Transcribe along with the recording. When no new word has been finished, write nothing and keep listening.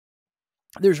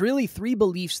there's really three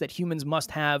beliefs that humans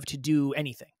must have to do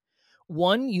anything.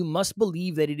 One, you must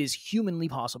believe that it is humanly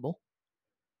possible.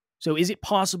 So is it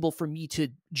possible for me to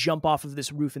jump off of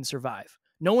this roof and survive?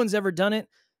 No one's ever done it.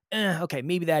 Okay,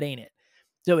 maybe that ain't it.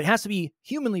 So it has to be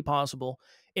humanly possible.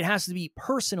 It has to be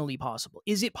personally possible.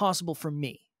 Is it possible for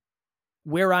me?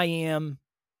 Where I am,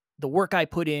 the work I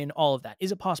put in, all of that.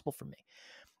 Is it possible for me?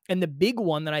 And the big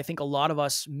one that I think a lot of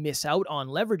us miss out on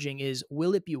leveraging is,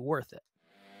 will it be worth it?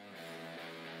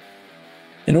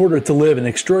 In order to live an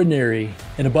extraordinary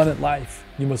and abundant life,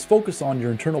 you must focus on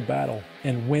your internal battle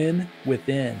and win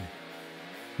within.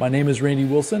 My name is Randy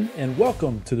Wilson, and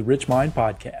welcome to the Rich Mind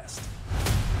Podcast.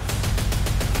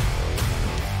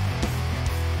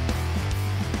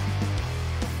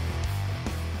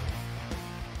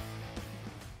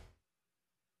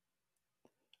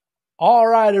 All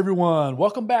right, everyone.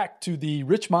 Welcome back to the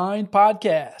Rich Mind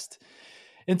Podcast.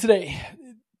 And today,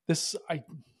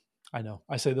 I know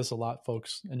I say this a lot,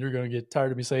 folks, and you're going to get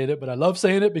tired of me saying it, but I love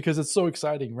saying it because it's so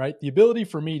exciting, right? The ability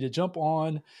for me to jump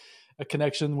on a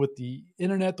connection with the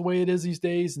internet the way it is these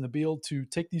days and to be able to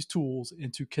take these tools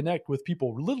and to connect with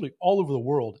people literally all over the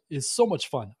world is so much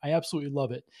fun. I absolutely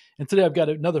love it. And today I've got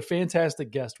another fantastic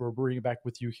guest we're bringing back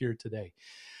with you here today.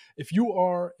 If you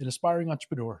are an aspiring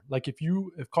entrepreneur, like if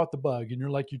you have caught the bug and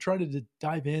you're trying to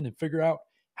dive in and figure out,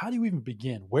 how do you even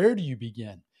begin? Where do you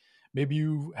begin? Maybe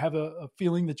you have a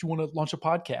feeling that you want to launch a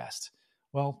podcast.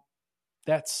 Well,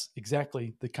 that's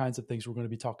exactly the kinds of things we're going to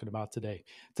be talking about today.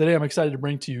 Today, I'm excited to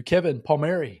bring to you Kevin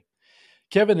Palmieri.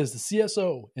 Kevin is the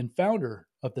CSO and founder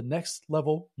of the Next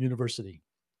Level University.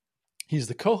 He's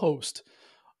the co-host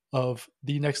of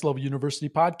the Next Level University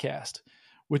podcast,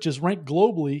 which is ranked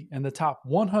globally in the top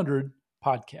 100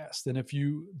 podcasts.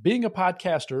 And being a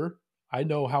podcaster, I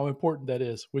know how important that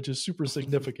is, which is super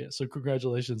significant. So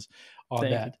congratulations on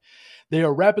that. They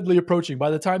are rapidly approaching.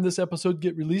 By the time this episode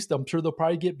get released, I'm sure they'll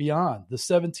probably get beyond the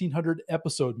 1,700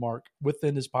 episode mark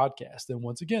within his podcast. And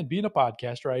once again, being a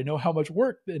podcaster, I know how much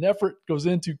work and effort goes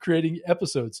into creating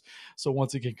episodes. So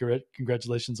once again,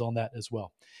 congratulations on that as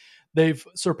well. They've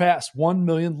surpassed 1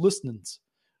 million listens.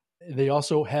 They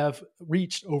also have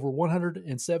reached over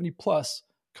 170 plus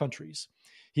countries.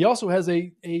 He also has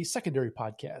a secondary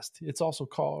podcast.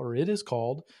 It is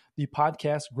called the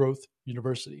Podcast Growth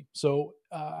University. So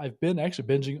I've been actually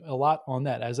binging a lot on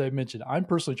that. As I mentioned, I'm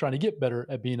personally trying to get better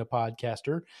at being a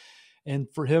podcaster. And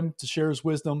for him to share his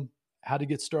wisdom, how to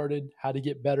get started, how to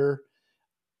get better,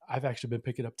 I've actually been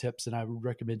picking up tips, and I would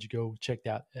recommend you go check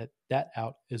that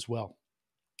out as well.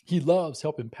 He loves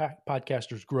helping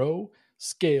podcasters grow,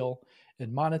 scale,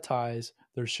 and monetize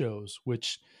their shows,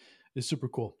 which is super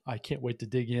cool. I can't wait to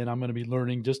dig in. I'm going to be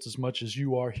learning just as much as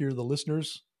you are here, the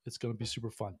listeners. It's going to be super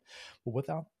fun. But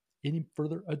without any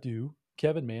further ado,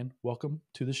 Kevin, man, welcome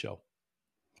to the show.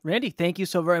 Randy, thank you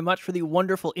so very much for the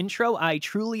wonderful intro. I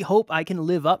truly hope I can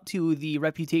live up to the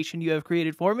reputation you have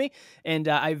created for me. And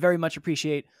I very much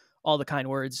appreciate all the kind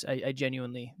words. I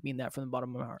genuinely mean that from the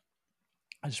bottom of my heart.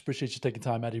 I just appreciate you taking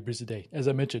time out of your busy day. As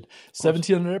I mentioned,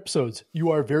 1,700 episodes.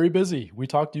 You are very busy. We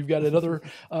talked, you've got another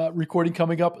recording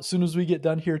coming up as soon as we get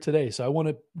done here today. So I want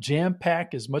to jam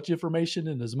pack as much information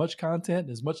and as much content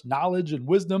and as much knowledge and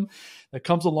wisdom that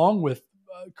comes along with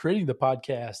creating the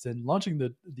podcast and launching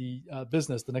the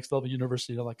business, the Next Level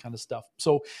University, and all that kind of stuff.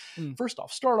 So first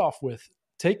off, start off with,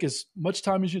 take as much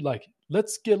time as you'd like.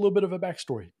 Let's get a little bit of a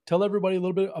backstory. Tell everybody a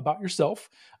little bit about yourself,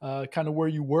 kind of where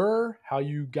you were, how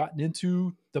you gotten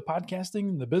into the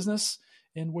podcasting, the business,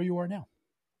 and where you are now.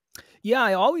 Yeah,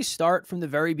 I always start from the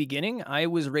very beginning. I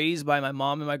was raised by my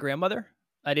mom and my grandmother.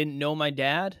 I didn't know my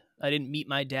dad. I didn't meet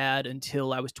my dad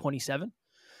until I was 27.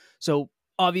 So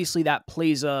obviously that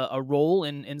plays a role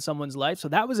in someone's life. So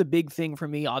that was a big thing for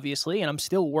me, obviously. And I'm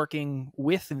still working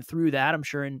with and through that, I'm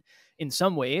sure, in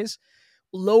some ways.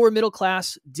 Lower middle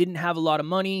class, didn't have a lot of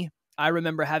money. I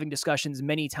remember having discussions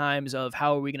many times of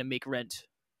how are we going to make rent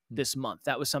this month?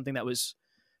 That was something that was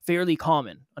fairly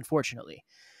common, unfortunately.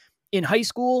 In high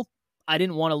school, I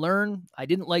didn't want to learn. I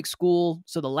didn't like school.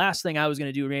 So the last thing I was going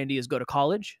to do, Randy, is go to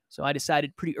college. So I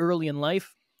decided pretty early in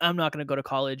life, I'm not going to go to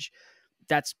college.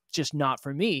 That's just not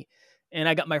for me. And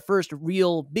I got my first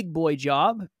real big boy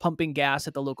job pumping gas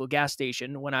at the local gas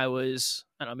station when I was,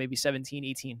 maybe 17,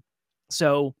 18.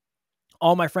 So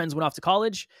all my friends went off to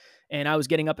college, and I was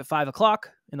getting up at 5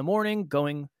 o'clock in the morning,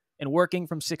 going and working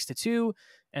from 6 to 2.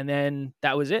 And then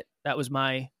that was it. That was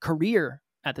my career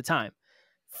at the time.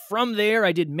 From there,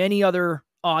 I did many other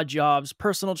odd jobs: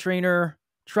 personal trainer,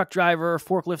 truck driver,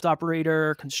 forklift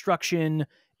operator, construction,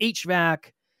 HVAC,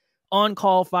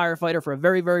 on-call firefighter for a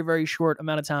very, very, very short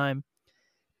amount of time.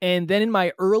 And then in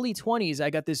my early 20s, I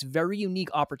got this very unique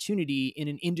opportunity in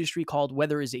an industry called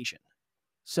weatherization.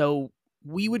 So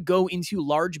we would go into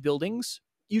large buildings,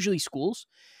 usually schools,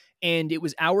 and it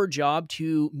was our job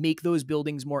to make those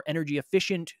buildings more energy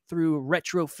efficient through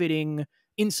retrofitting,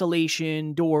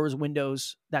 insulation, doors,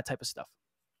 windows, that type of stuff.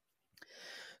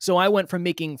 So I went from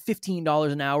making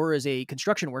 $15 an hour as a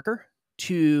construction worker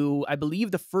to, I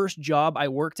believe the first job I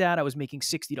worked at, I was making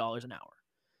 $60 an hour.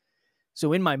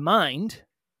 So in my mind,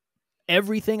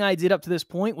 everything I did up to this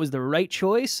point was the right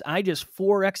choice. I just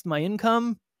 4x'd my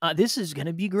income. This is going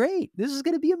to be great. This is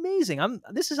going to be amazing.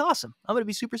 This is awesome. I'm going to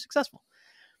be super successful.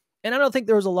 And I don't think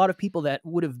there was a lot of people that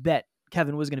would have bet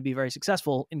Kevin was going to be very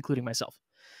successful, including myself.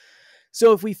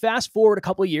 So if we fast forward a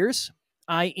couple of years,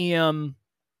 I am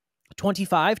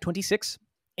 25, 26,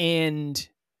 and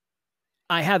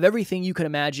I have everything you could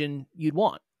imagine you'd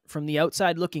want. From the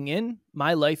outside looking in,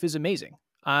 my life is amazing.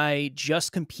 I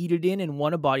just competed in and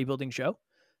won a bodybuilding show.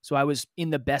 So I was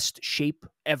in the best shape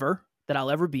ever that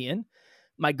I'll ever be in.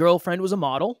 My girlfriend was a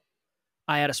model.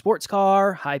 I had a sports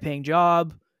car, high-paying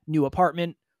job, new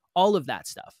apartment, all of that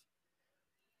stuff.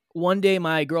 One day,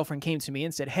 my girlfriend came to me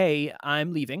and said, "Hey,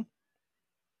 I'm leaving."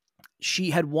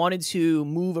 She had wanted to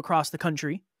move across the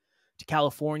country to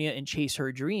California and chase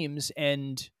her dreams,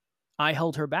 and I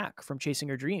held her back from chasing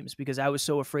her dreams because I was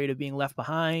so afraid of being left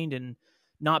behind and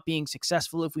not being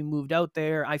successful if we moved out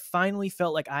there. I finally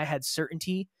felt like I had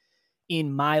certainty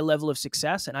in my level of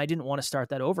success, and I didn't want to start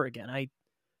that over again. I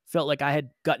felt like I had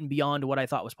gotten beyond what I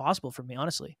thought was possible for me,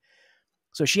 honestly.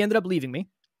 So she ended up leaving me.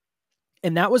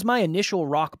 And that was my initial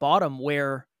rock bottom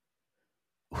where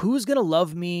who's going to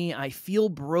love me? I feel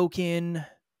broken.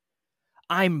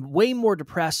 I'm way more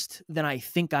depressed than I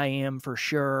think I am for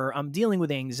sure. I'm dealing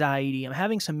with anxiety. I'm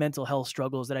having some mental health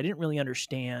struggles that I didn't really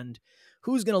understand.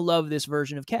 Who's going to love this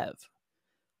version of Kev?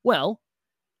 Well,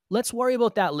 let's worry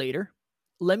about that later.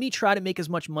 Let me try to make as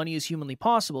much money as humanly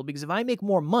possible, because if I make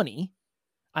more money,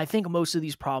 I think most of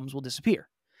these problems will disappear.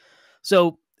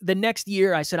 So the next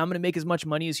year, I said, I'm going to make as much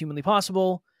money as humanly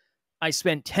possible. I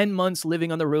spent 10 months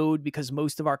living on the road because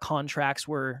most of our contracts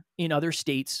were in other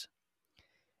states.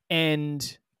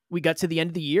 And we got to the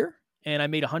end of the year, and I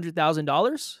made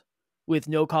 $100,000 with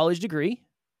no college degree.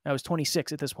 I was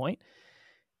 26 at this point.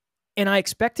 And I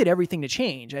expected everything to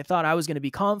change. I thought I was going to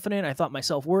be confident. I thought my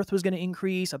self-worth was going to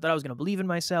increase. I thought I was going to believe in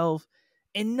myself.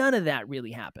 And none of that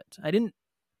really happened. I didn't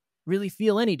really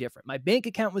feel any different. My bank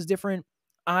account was different.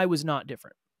 I was not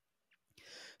different.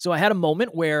 So I had a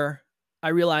moment where I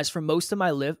realized for most of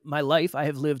my life, I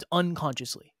have lived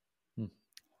unconsciously.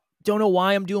 Don't know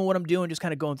why I'm doing what I'm doing, just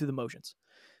kind of going through the motions.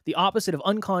 The opposite of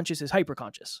unconscious is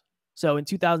hyperconscious. So in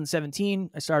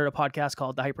 2017, I started a podcast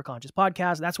called the Hyperconscious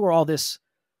Podcast. That's where all this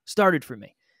started for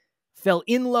me. Fell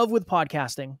in love with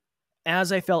podcasting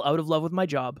as I fell out of love with my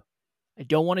job. I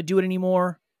don't want to do it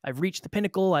anymore. I've reached the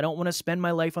pinnacle. I don't want to spend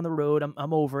my life on the road.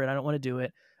 I'm over it. I don't want to do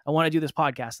it. I want to do this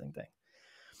podcasting thing.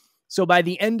 So by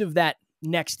the end of that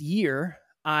next year,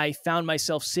 I found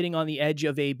myself sitting on the edge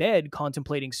of a bed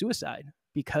contemplating suicide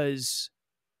because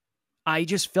I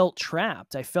just felt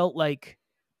trapped. I felt like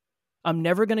I'm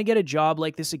never going to get a job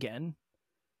like this again.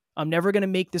 I'm never going to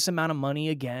make this amount of money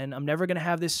again. I'm never going to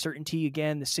have this certainty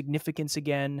again, this significance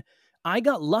again. I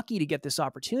got lucky to get this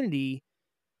opportunity.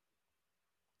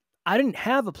 I didn't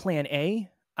have a plan A.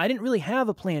 I didn't really have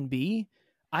a plan B.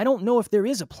 I don't know if there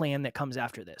is a plan that comes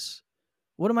after this.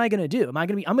 What am I going to do? I'm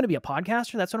going to be a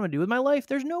podcaster? That's what I'm going to do with my life?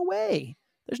 There's no way.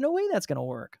 There's no way that's going to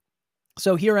work.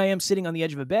 So here I am sitting on the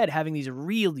edge of a bed having these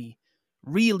really,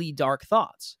 really dark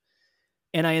thoughts.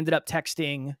 And I ended up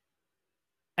texting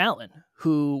Alan,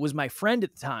 who was my friend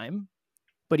at the time,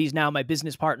 but he's now my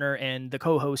business partner and the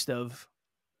co-host of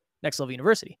Next Level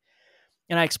University.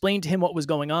 And I explained to him what was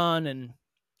going on, and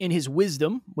in his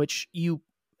wisdom, which you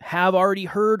have already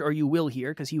heard or you will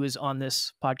hear because he was on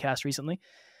this podcast recently,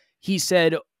 he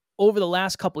said, over the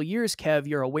last couple of years, Kev,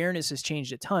 your awareness has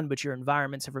changed a ton, but your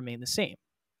environments have remained the same.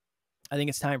 I think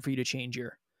it's time for you to change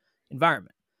your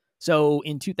environment. So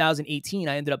in 2018,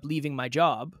 I ended up leaving my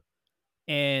job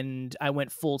and I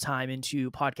went full-time into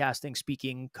podcasting,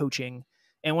 speaking, coaching.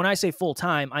 And when I say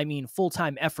full-time, I mean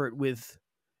full-time effort with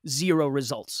zero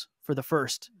results for the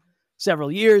first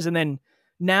several years. And then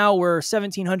now we're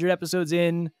 1,700 episodes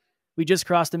in. We just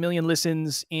crossed 1 million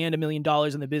listens and $1 million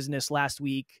in the business last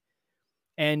week.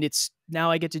 And it's now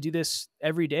I get to do this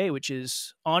every day, which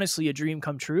is honestly a dream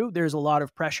come true. There's a lot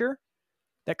of pressure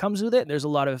that comes with it. There's a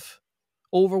lot of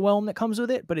overwhelm that comes with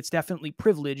it, but it's definitely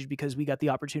privileged because we got the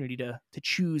opportunity to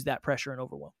choose that pressure and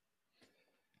overwhelm.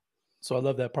 So I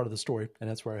love that part of the story, and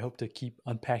that's where I hope to keep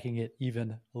unpacking it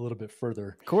even a little bit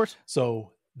further. Of course.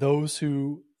 So those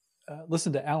who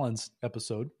listen to Alan's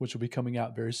episode, which will be coming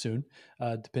out very soon,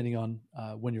 depending on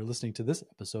when you're listening to this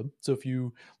episode. So if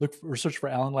you look for, or search for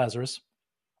Alan Lazaros,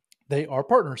 they are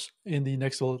partners in the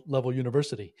Next Level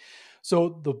University.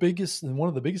 So the biggest and one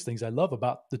of the biggest things I love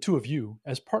about the two of you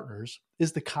as partners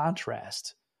is the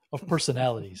contrast of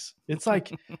personalities. It's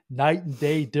like night and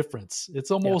day difference.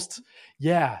 It's almost,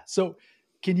 yeah. So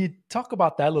can you talk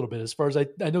about that a little bit? As far as I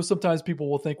know, sometimes people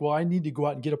will think, well, I need to go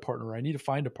out and get a partner. I need to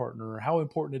find a partner, or how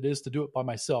important it is to do it by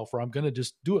myself, or I'm going to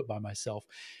just do it by myself.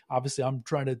 Obviously, I'm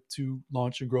trying to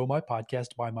launch and grow my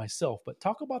podcast by myself, but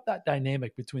talk about that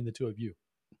dynamic between the two of you.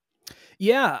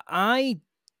 Yeah, I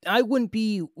wouldn't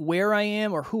be where I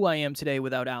am or who I am today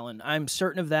without Alan. I'm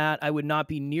certain of that. I would not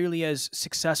be nearly as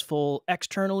successful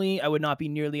externally. I would not be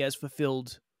nearly as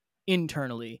fulfilled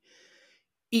internally.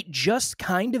 It just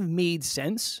kind of made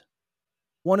sense.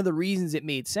 One of the reasons it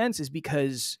made sense is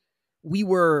because we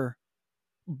were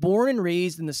born and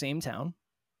raised in the same town.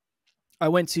 I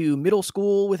went to middle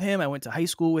school with him. I went to high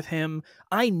school with him.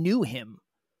 I knew him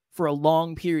for a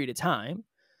long period of time.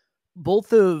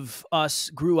 Both of us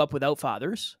grew up without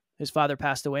fathers. His father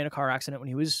passed away in a car accident when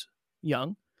he was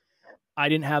young. I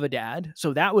didn't have a dad,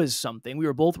 so that was something. We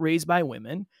were both raised by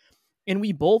women, and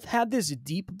we both had this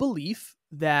deep belief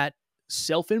that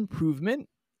self-improvement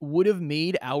would have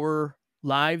made our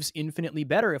lives infinitely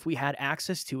better if we had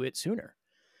access to it sooner.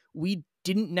 We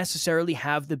didn't necessarily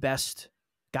have the best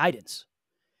guidance,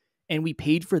 and we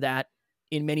paid for that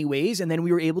in many ways, and then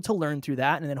we were able to learn through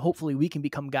that, and then hopefully we can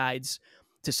become guides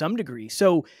to some degree.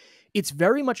 So it's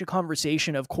very much a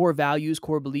conversation of core values,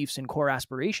 core beliefs, and core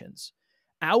aspirations.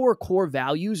 Our core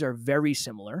values are very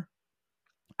similar.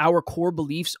 Our core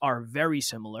beliefs are very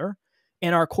similar.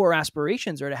 And our core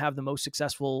aspirations are to have the most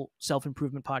successful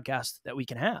self-improvement podcast that we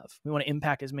can have. We want to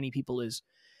impact as many people as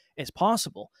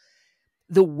possible.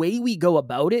 The way we go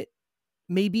about it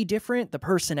may be different. The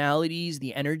personalities,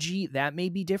 the energy, that may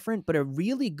be different. But a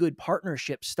really good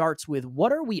partnership starts with,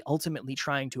 what are we ultimately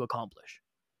trying to accomplish?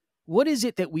 What is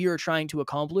it that we are trying to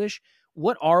accomplish?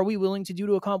 What are we willing to do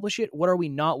to accomplish it? What are we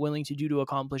not willing to do to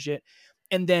accomplish it?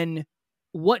 And then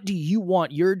what do you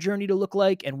want your journey to look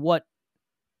like? And what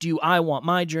do I want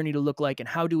my journey to look like? And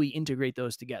how do we integrate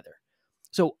those together?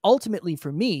 So ultimately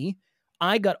for me,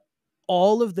 I got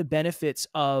all of the benefits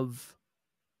of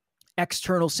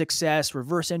external success,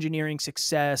 reverse engineering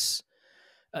success,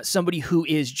 somebody who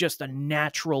is just a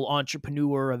natural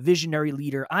entrepreneur, a visionary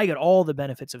leader. I got all the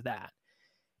benefits of that.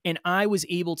 And I was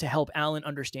able to help Alan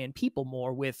understand people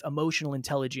more with emotional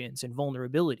intelligence and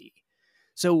vulnerability.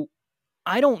 So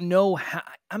I don't know how,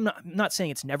 I'm not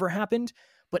saying it's never happened,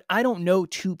 but I don't know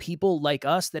two people like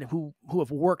us that who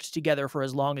have worked together for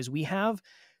as long as we have,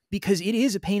 because it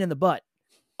is a pain in the butt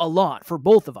a lot for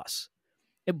both of us.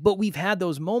 But we've had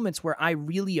those moments where I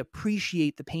really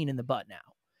appreciate the pain in the butt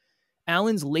now.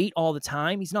 Alan's late all the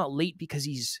time. He's not late because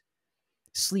he's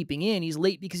sleeping in. He's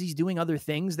late because he's doing other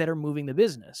things that are moving the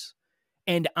business.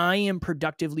 And I am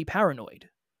productively paranoid,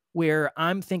 where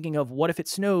I'm thinking of, what if it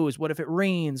snows? What if it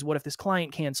rains? What if this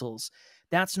client cancels?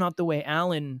 That's not the way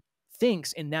Alan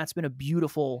thinks. And that's been a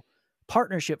beautiful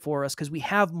partnership for us, because we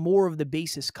have more of the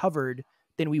basis covered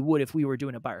than we would if we were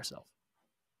doing it by ourselves.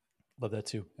 Love that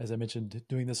too. As I mentioned,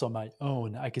 doing this on my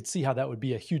own, I could see how that would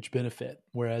be a huge benefit.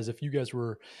 Whereas if you guys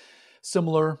were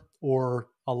similar or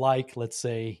alike, let's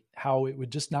say, how it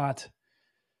would just not,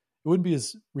 it wouldn't be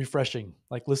as refreshing,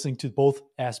 like listening to both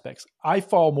aspects. I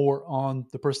fall more on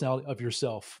the personality of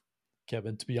yourself,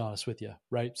 Kevin, to be honest with you,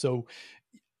 right? So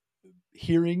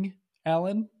hearing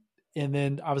Alan, and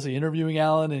then obviously interviewing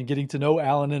Alan and getting to know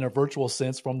Alan in a virtual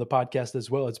sense from the podcast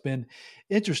as well, it's been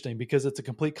interesting because it's a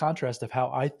complete contrast of how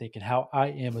I think and how I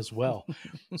am as well.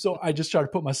 So I just try to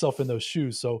put myself in those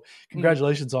shoes. So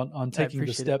congratulations on taking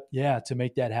the step, to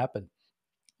make that happen.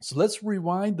 So let's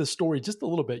rewind the story just a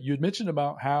little bit. You had mentioned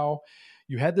about how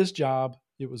you had this job.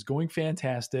 It was going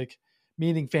fantastic,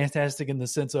 meaning fantastic in the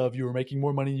sense of you were making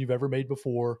more money than you've ever made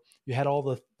before. You had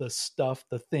all the stuff,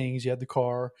 the things, you had the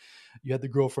car, you had the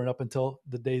girlfriend up until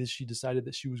the day that she decided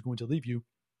that she was going to leave you.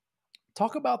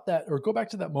 Talk about that, or go back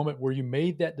to that moment where you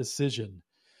made that decision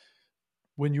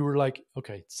when you were like,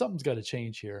 okay, something's got to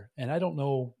change here. And I don't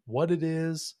know what it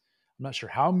is. I'm not sure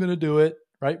how I'm going to do it.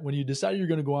 Right? When you decided you're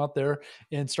going to go out there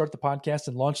and start the podcast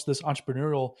and launch this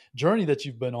entrepreneurial journey that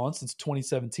you've been on since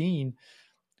 2017,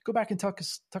 go back and talk to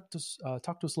us a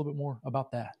little bit more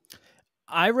about that.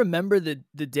 I remember the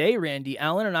day, Randy,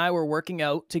 Alan and I were working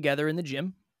out together in the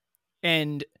gym,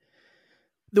 and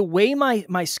the way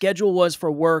my schedule was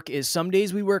for work is some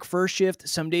days we work first shift,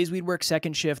 some days we'd work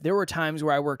second shift. There were times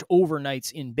where I worked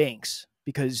overnights in banks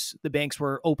because the banks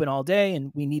were open all day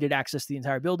and we needed access to the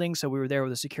entire building. So we were there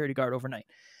with a security guard overnight.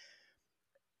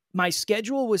 My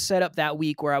schedule was set up that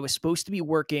week where I was supposed to be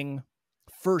working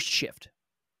first shift.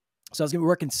 So I was going to be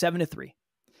working 7 to 3.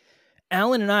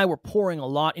 Alan and I were pouring a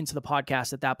lot into the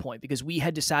podcast at that point because we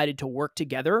had decided to work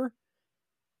together,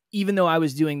 even though I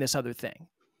was doing this other thing.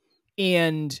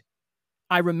 And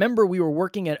I remember we were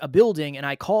working at a building and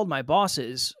I called my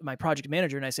bosses, my project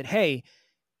manager, and I said, hey,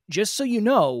 just so you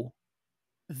know,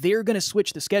 they're going to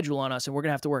switch the schedule on us and we're going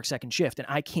to have to work second shift and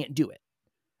I can't do it.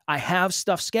 I have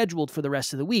stuff scheduled for the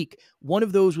rest of the week. One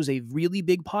of those was a really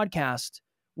big podcast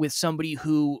with somebody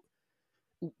who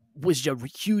was a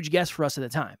huge guest for us at the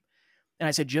time. And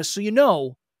I said, just so you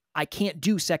know, I can't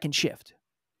do second shift,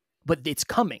 but it's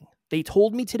coming. They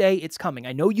told me today it's coming.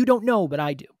 I know you don't know, but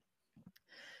I do.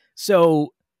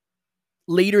 So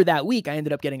later that week, I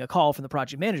ended up getting a call from the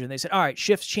project manager and they said, all right,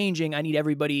 shift's changing. I need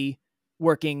everybody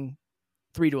working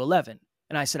 3 to 11.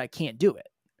 And I said, I can't do it.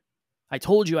 I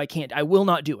told you I can't. I will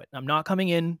not do it. I'm not coming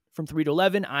in from 3 to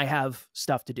 11. I have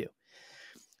stuff to do.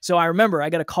 So I remember I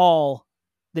got a call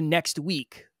the next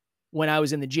week when I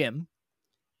was in the gym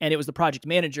and it was the project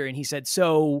manager. And he said,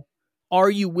 so are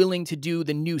you willing to do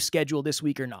the new schedule this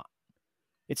week or not?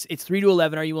 It's 3 to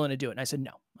 11. Are you willing to do it? And I said,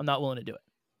 no, I'm not willing to do it.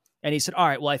 And he said, all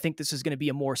right, well, I think this is going to be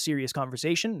a more serious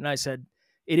conversation. And I said,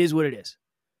 it is what it is.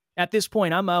 At this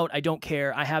point, I'm out. I don't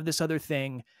care. I have this other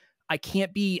thing. I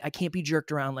can't be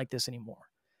jerked around like this anymore.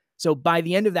 So by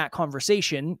the end of that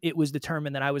conversation, it was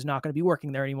determined that I was not going to be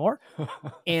working there anymore.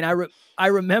 And I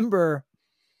remember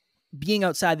being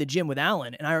outside the gym with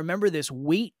Alan, and I remember this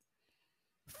weight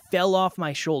fell off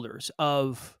my shoulders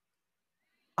of,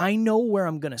 I know where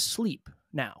I'm going to sleep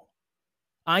now.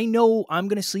 I know I'm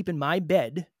going to sleep in my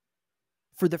bed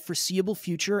for the foreseeable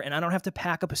future, and I don't have to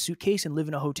pack up a suitcase and live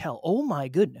in a hotel. Oh my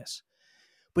goodness.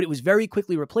 But it was very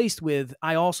quickly replaced with,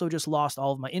 I also just lost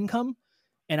all of my income,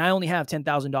 and I only have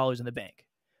 $10,000 in the bank.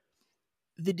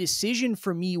 The decision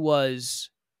for me was,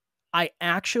 I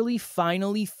actually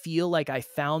finally feel like I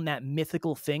found that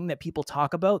mythical thing that people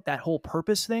talk about, that whole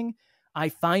purpose thing. I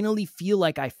finally feel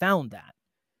like I found that.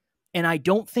 And I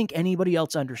don't think anybody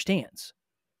else understands.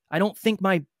 I don't think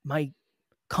my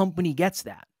company gets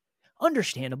that.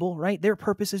 Understandable, right? Their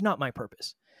purpose is not my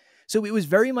purpose. So it was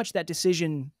very much that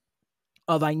decision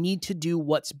of I need to do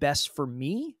what's best for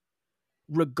me,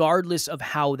 regardless of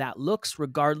how that looks,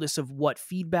 regardless of what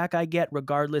feedback I get,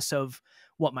 regardless of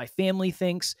what my family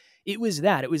thinks. It was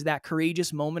that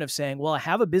courageous moment of saying, well, I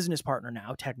have a business partner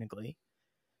now, technically.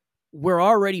 We're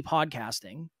already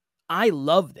podcasting. I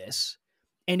love this.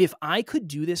 And if I could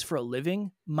do this for a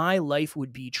living, my life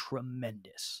would be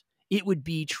tremendous. It would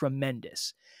be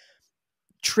tremendous.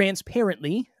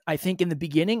 Transparently, I think in the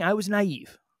beginning, I was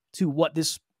naive to what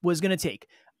this was going to take.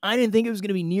 I didn't think it was going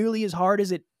to be nearly as hard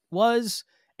as it was,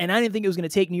 and I didn't think it was going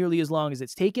to take nearly as long as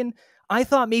it's taken. I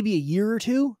thought maybe a year or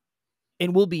two,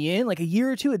 and we'll be in, like a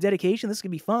year or two of dedication, this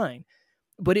could be fine.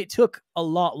 But it took a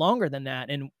lot longer than that,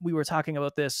 and we were talking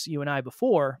about this, you and I,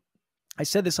 before. I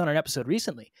said this on an episode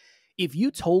recently. If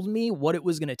you told me what it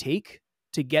was going to take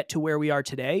to get to where we are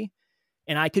today,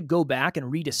 and I could go back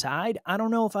and redecide, I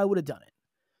don't know if I would have done it.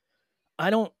 I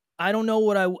don't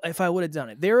know if I would have done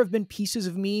it. There have been pieces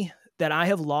of me that I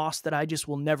have lost that I just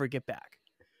will never get back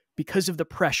because of the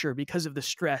pressure, because of the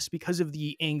stress, because of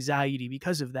the anxiety,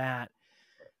 because of that.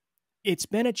 It's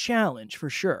been a challenge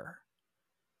for sure.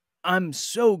 I'm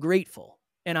so grateful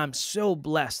and I'm so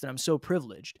blessed and I'm so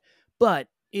privileged, but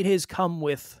it has come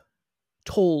with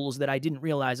tolls that I didn't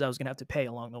realize I was going to have to pay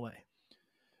along the way.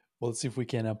 Well, let's see if we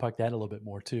can unpack that a little bit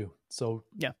more too. So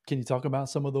yeah, can you talk about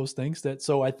some of those things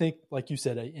so I think, like you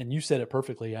said, and you said it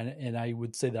perfectly, and I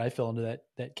would say that I fell into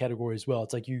that category as well.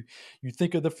 It's like you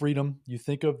think of the freedom, you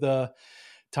think of the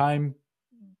time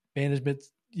management,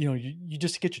 you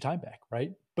just get your time back,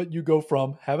 right? But you go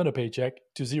from having a paycheck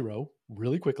to zero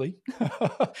really quickly.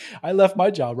 I left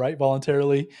my job, right,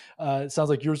 voluntarily. It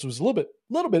sounds like yours was a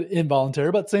little bit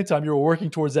involuntary, but at the same time, you were working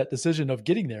towards that decision of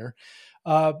getting there.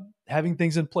 Having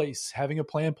things in place, having a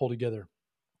plan pulled together.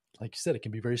 Like you said, it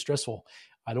can be very stressful.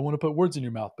 I don't want to put words in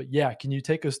your mouth, but yeah, can you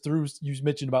take us through, you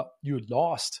mentioned about you had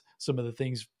lost some of the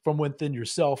things from within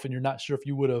yourself and you're not sure if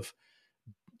you would have,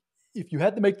 if you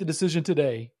had to make the decision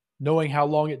today, knowing how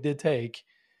long it did take.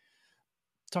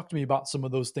 Talk to me about some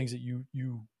of those things that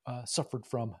you suffered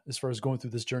from as far as going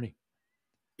through this journey.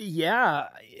 Yeah,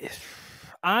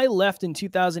 I left in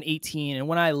 2018. And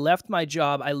when I left my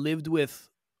job, I lived with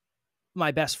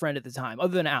my best friend at the time,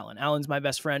 other than Alan. Alan's my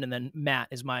best friend, and then Matt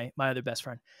is my other best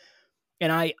friend.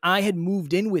 And I had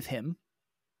moved in with him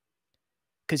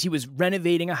because he was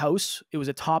renovating a house. It was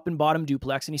a top and bottom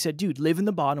duplex. And he said, dude, live in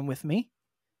the bottom with me.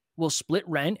 We'll split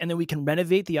rent and then we can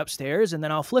renovate the upstairs and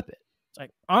then I'll flip it. It's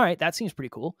like, all right, that seems pretty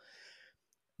cool.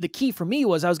 The key for me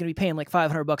was I was going to be paying like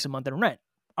 $500 a month in rent.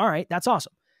 All right, that's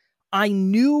awesome. I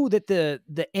knew that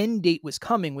the end date was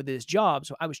coming with this job,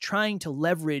 so I was trying to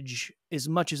leverage as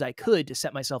much as I could to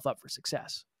set myself up for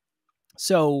success.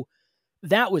 So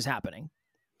that was happening.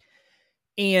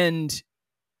 And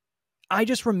I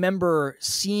just remember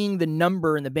seeing the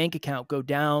number in the bank account go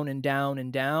down and down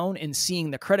and down, and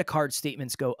seeing the credit card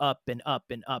statements go up and up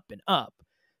and up and up.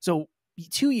 So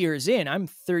 2 years in, I'm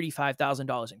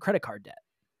 $35,000 in credit card debt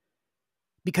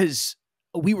because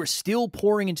we were still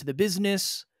pouring into the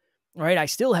business, right? I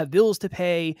still have bills to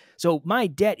pay. So my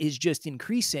debt is just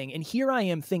increasing. And here I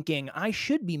am thinking I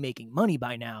should be making money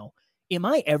by now. Am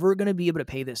I ever going to be able to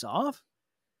pay this off?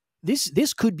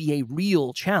 This could be a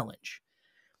real challenge.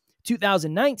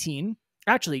 2018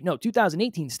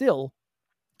 still,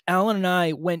 Alan and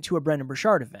I went to a Brendan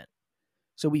Burchard event.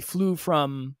 So we flew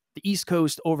from the East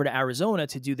Coast over to Arizona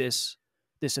to do this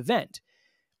event.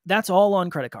 That's all on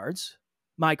credit cards,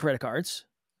 my credit cards,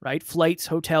 right? Flights,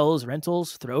 hotels,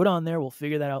 rentals, throw it on there. We'll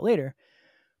figure that out later.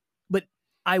 But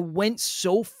I went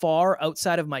so far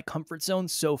outside of my comfort zone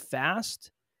so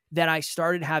fast that I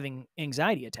started having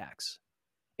anxiety attacks.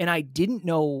 And I didn't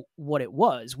know what it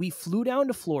was. We flew down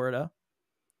to Florida.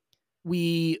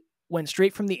 We went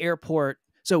straight from the airport.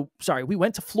 We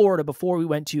went to Florida before we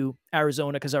went to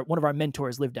Arizona because one of our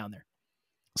mentors lived down there.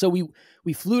 So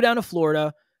we flew down to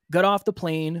Florida, got off the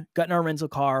plane, got in our rental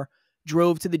car,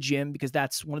 drove to the gym because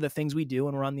that's one of the things we do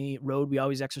when we're on the road. We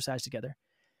always exercise together.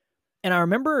 And I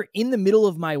remember in the middle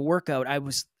of my workout, I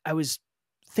was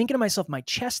thinking to myself, my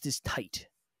chest is tight.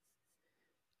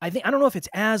 I don't know if it's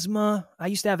asthma. I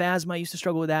used to have asthma. I used to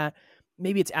struggle with that.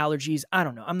 Maybe it's allergies. I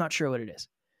don't know. I'm not sure what it is.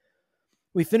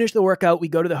 We finished the workout. We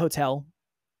go to the hotel.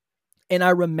 And I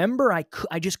remember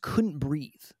I just couldn't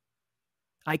breathe.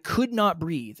 I could not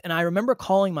breathe. And I remember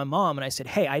calling my mom and I said,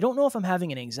 hey, I don't know if I'm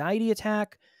having an anxiety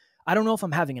attack. I don't know if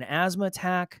I'm having an asthma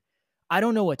attack. I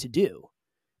don't know what to do.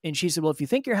 And she said, well, if you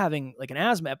think you're having like an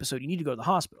asthma episode, you need to go to the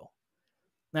hospital.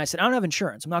 And I said, I don't have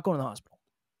insurance. I'm not going to the hospital.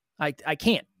 I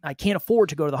can't afford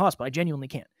to go to the hospital. I genuinely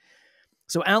can't.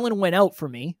 So Alan went out for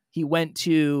me. He went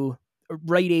to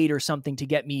Rite Aid or something to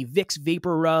get me Vicks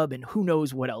Vapor Rub and who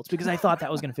knows what else, because I thought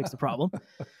that was going to fix the problem.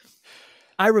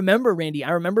 I remember, Randy,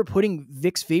 putting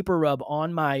Vicks Vapor Rub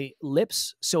on my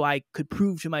lips so I could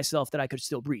prove to myself that I could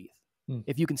still breathe.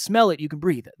 If you can smell it, you can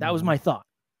breathe it. That was my thought.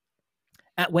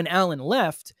 When Alan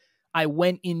left, I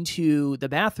went into the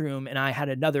bathroom and I had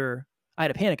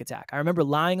a panic attack. I remember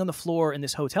lying on the floor in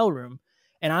this hotel room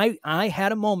and I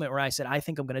had a moment where I said, I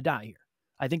think I'm going to die here.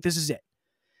 I think this is it.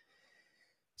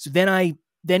 So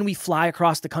then we fly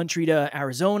across the country to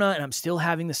Arizona and I'm still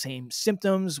having the same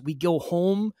symptoms. We go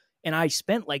home and I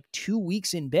spent like 2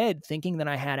 weeks in bed thinking that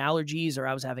I had allergies or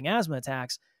I was having asthma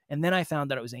attacks. And then I found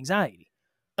that it was anxiety.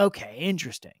 Okay,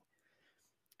 interesting.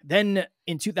 Then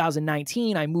in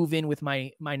 2019, I move in with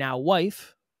my now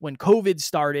wife. When COVID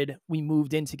started, we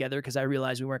moved in together because I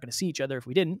realized we weren't going to see each other if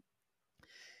we didn't.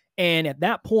 And at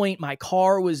that point, my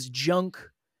car was junk.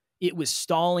 It was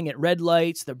stalling at red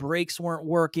lights. The brakes weren't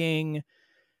working.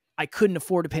 I couldn't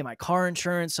afford to pay my car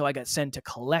insurance, so I got sent to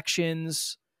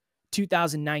collections.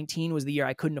 2019 was the year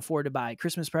I couldn't afford to buy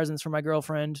Christmas presents for my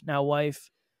girlfriend, now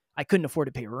wife. I couldn't afford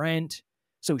to pay rent.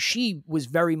 So she was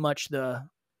very much the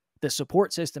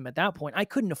support system at that point. I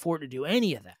couldn't afford to do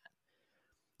any of that.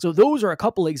 So those are a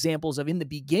couple examples of in the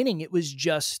beginning, it was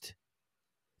just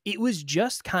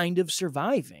kind of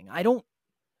surviving. I don't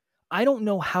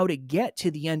know how to get to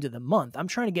the end of the month. I'm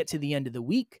trying to get to the end of the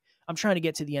week. I'm trying to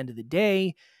get to the end of the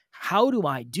day. How do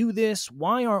I do this?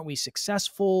 Why aren't we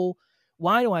successful?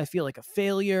 Why do I feel like a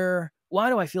failure? Why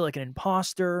do I feel like an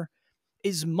imposter?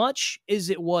 As much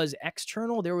as it was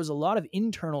external, there was a lot of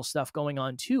internal stuff going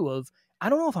on too of, I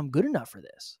don't know if I'm good enough for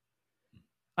this.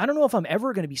 I don't know if I'm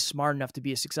ever going to be smart enough to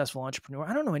be a successful entrepreneur.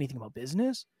 I don't know anything about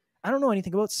business. I don't know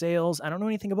anything about sales. I don't know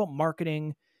anything about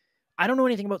marketing. I don't know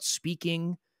anything about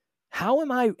speaking. How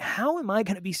am I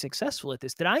going to be successful at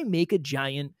this? Did I make a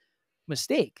giant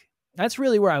mistake? That's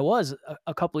really where I was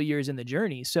a couple of years in the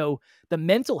journey. So the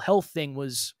mental health thing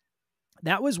was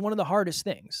one of the hardest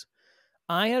things.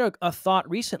 I had a thought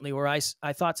recently where I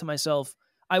thought to myself,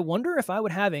 I wonder if I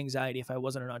would have anxiety if I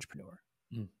wasn't an entrepreneur.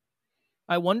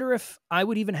 I wonder if I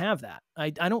would even have that. I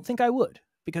don't think I would,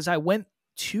 because I went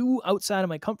too outside of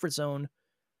my comfort zone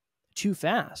too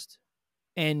fast.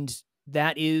 And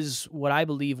that is what I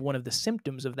believe one of the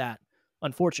symptoms of that,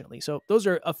 unfortunately. So those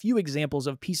are a few examples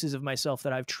of pieces of myself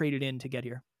that I've traded in to get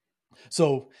here.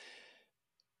 So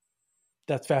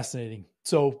That's fascinating.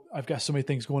 So I've got so many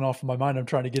things going off in my mind. I'm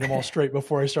trying to get them all straight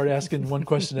before I start asking one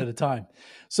question at a time.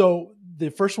 So the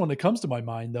first one that comes to my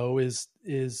mind though is,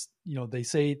 they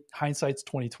say hindsight's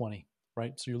 2020,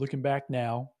 right? So you're looking back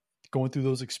now, going through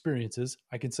those experiences.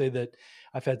 I can say that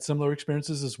I've had similar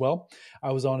experiences as well.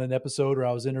 I was on an episode, or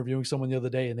I was interviewing someone the other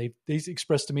day, and they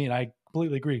expressed to me, and I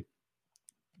completely agree,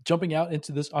 jumping out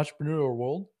into this entrepreneurial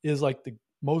world is like the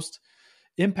most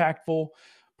impactful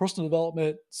personal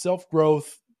development,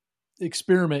 self-growth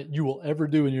experiment you will ever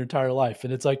do in your entire life.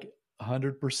 And it's like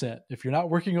 100%. If you're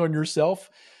not working on yourself,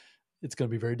 it's going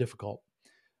to be very difficult.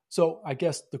 So I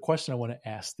guess the question I want to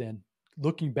ask then,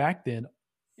 looking back then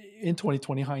in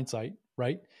 2020 hindsight,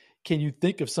 right? Can you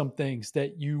think of some things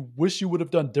that you wish you would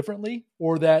have done differently,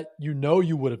 or that you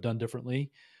would have done differently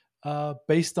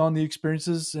based on the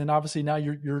experiences? And obviously now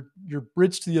you're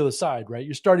bridged to the other side, right?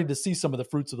 You're starting to see some of the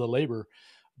fruits of the labor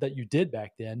that you did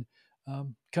back then,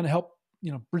 kind of help,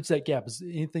 bridge that gap. Is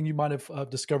anything you might have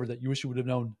discovered that you wish you would have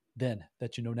known then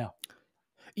that you know now?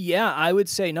 Yeah, I would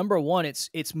say number one,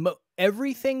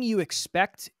 everything you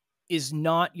expect is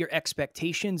not your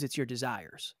expectations, it's your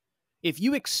desires. If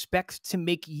you expect to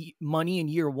make money in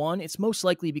year one, it's most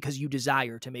likely because you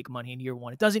desire to make money in year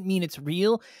one. It doesn't mean it's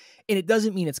real, and it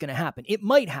doesn't mean it's going to happen. It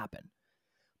might happen.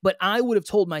 But I would have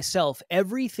told myself,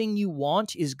 everything you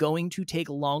want is going to take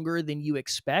longer than you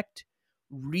expect.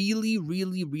 Really,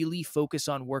 really, really focus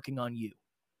on working on you.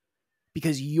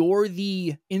 Because you're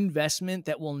the investment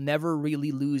that will never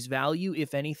really lose value.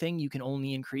 If anything, you can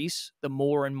only increase the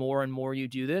more and more and more you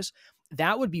do this.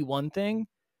 That would be one thing.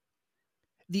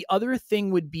 The other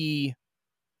thing would be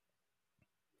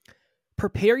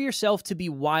prepare yourself to be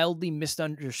wildly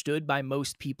misunderstood by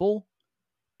most people,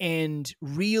 and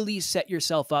really set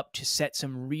yourself up to set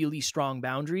some really strong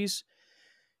boundaries.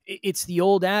 It's the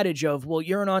old adage of, well,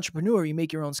 you're an entrepreneur, you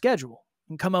make your own schedule.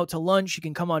 You can come out to lunch, you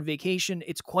can come on vacation.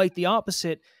 It's quite the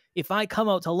opposite. If I come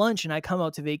out to lunch and I come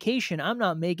out to vacation, I'm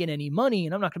not making any money,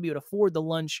 and I'm not going to be able to afford the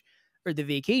lunch or the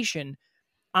vacation.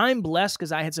 I'm blessed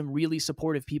because I had some really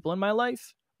supportive people in my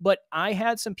life, but I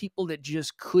had some people that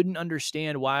just couldn't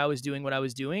understand why I was doing what I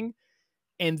was doing,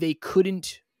 and they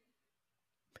couldn't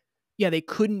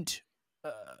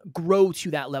grow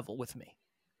to that level with me.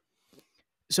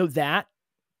 So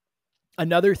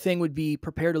another thing would be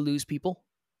prepare to lose people.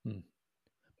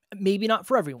 Maybe not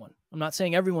for everyone. I'm not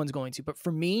saying everyone's going to, but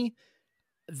for me,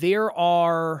 there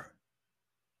are,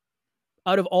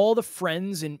 out of all the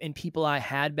friends and people I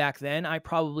had back then, I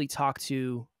probably talked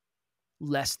to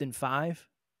less than 5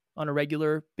 on a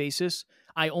regular basis.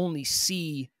 I only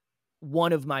see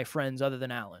one of my friends other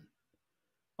than Alan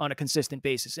on a consistent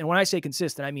basis. And when I say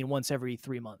consistent, I mean once every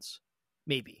 3 months,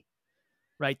 maybe.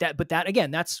 Right? But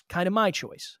again, that's kind of my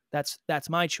choice. That's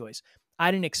my choice.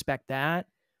 I didn't expect that.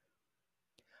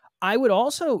 I would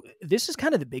also, this is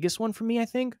kind of the biggest one for me, I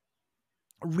think,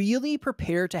 really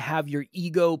prepare to have your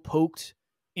ego poked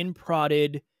and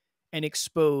prodded and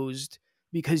exposed,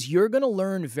 because you're going to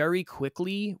learn very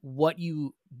quickly what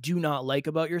you do not like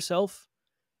about yourself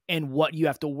and what you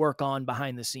have to work on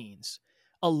behind the scenes.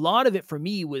 A lot of it for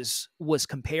me was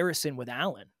comparison with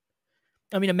Alan.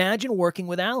 I mean, imagine working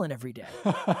with Alan every day.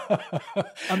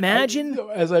 Imagine.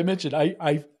 As I mentioned,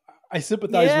 I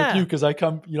sympathize with you because I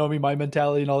come, my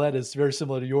mentality and all that is very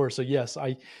similar to yours. So yes,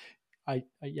 I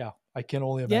can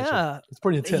only imagine. Yeah. It's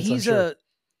pretty intense, I'm sure.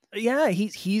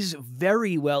 He's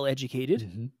very well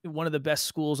educated. One of the best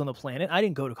schools on the planet. I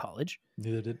didn't go to college.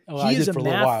 Neither did. Oh, I did for a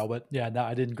little while, but no,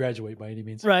 I didn't graduate by any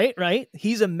means. Right.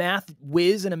 He's a math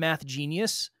whiz and a math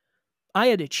genius. I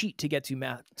had to cheat to get through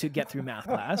math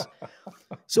class.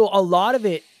 So a lot of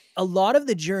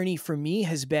the journey for me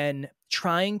has been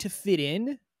trying to fit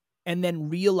in, and then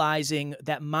realizing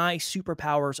that my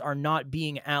superpowers are not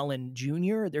being Alan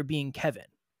Jr., they're being Kevin.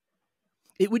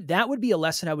 That would be a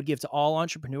lesson I would give to all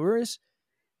entrepreneurs.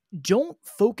 Don't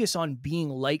focus on being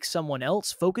like someone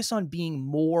else. Focus on being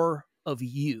more of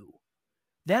you.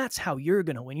 That's how you're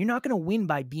going to win. You're not going to win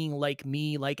by being like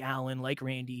me, like Alan, like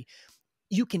Randy.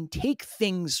 You can take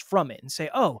things from it and say,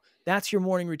 oh, that's your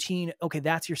morning routine. Okay,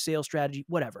 that's your sales strategy,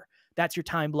 whatever. That's your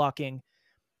time blocking.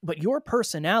 But your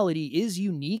personality is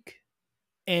unique,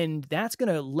 and that's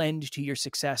going to lend to your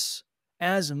success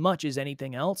as much as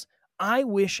anything else. I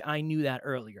wish I knew that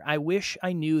earlier. I wish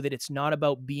I knew that it's not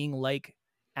about being like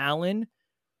Alan.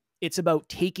 It's about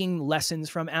taking lessons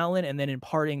from Alan and then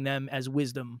imparting them as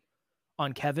wisdom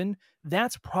on Kevin.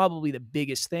 That's probably the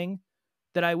biggest thing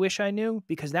that I wish I knew,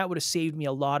 because that would have saved me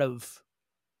a lot of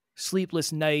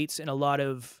sleepless nights and a lot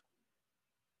of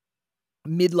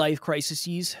midlife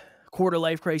crises, quarter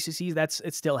life crises.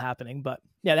 It's still happening, but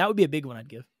yeah, that would be a big one I'd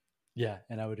give. Yeah,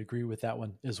 and I would agree with that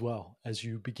one as well. As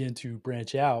you begin to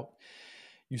branch out,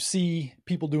 you see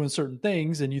people doing certain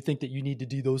things and you think that you need to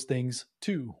do those things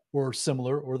too, or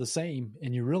similar or the same.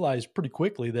 And you realize pretty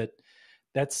quickly that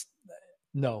that's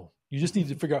no, you just need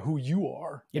to figure out who you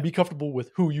are Yeah. and be comfortable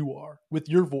with who you are, with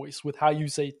your voice, with how you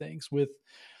say things, with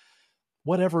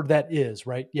whatever that is,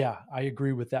 right? Yeah, I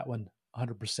agree with that one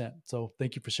 100%. So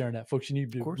thank you for sharing that. Folks, you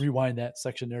need to rewind that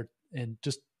section there and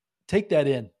just take that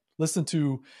in. Listen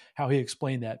to how he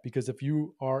explained that, because if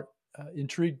you are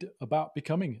intrigued about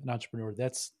becoming an entrepreneur,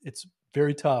 it's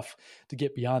very tough to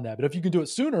get beyond that. But if you can do it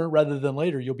sooner rather than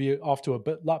later, you'll be off to a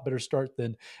lot better start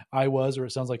than I was, or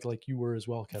it sounds like you were as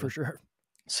well, Kevin. For sure.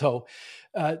 So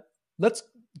let's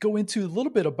go into a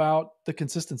little bit about the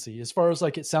consistency. As far as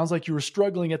like, it sounds like you were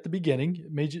struggling at the beginning.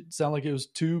 It made it sound like it was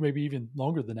 2, maybe even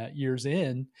longer than that, years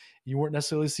in. You weren't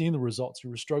necessarily seeing the results. You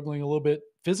were struggling a little bit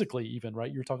physically even,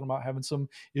 right? You were talking about having some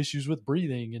issues with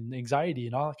breathing and anxiety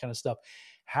and all that kind of stuff.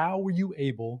 How were you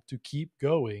able to keep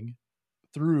going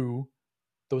through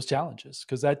those challenges?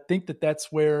 Because I think that that's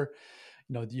where,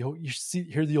 you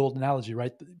hear the old analogy,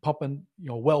 right? Pumping,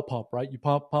 well pump, right? You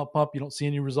pump. You don't see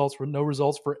any results, for no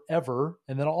results forever.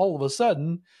 And then all of a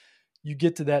sudden you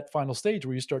get to that final stage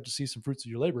where you start to see some fruits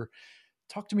of your labor.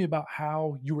 Talk to me about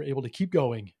how you were able to keep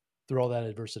going through all that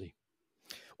adversity.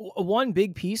 One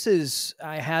big piece is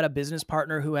I had a business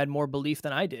partner who had more belief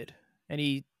than I did. And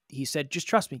he said, just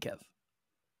trust me, Kev.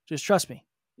 Just trust me.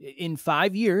 In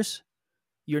 5 years,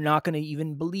 you're not going to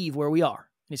even believe where we are.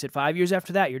 And he said, 5 years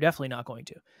after that, you're definitely not going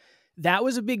to. That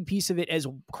was a big piece of it, as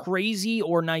crazy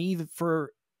or naive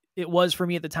it was for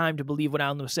me at the time to believe what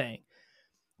Alan was saying.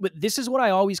 But this is what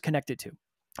I always connected to.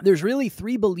 There's really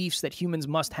 3 beliefs that humans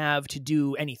must have to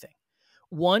do anything.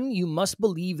 1, you must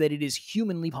believe that it is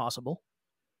humanly possible.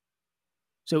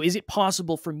 So is it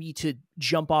possible for me to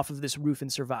jump off of this roof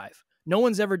and survive? No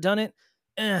one's ever done it.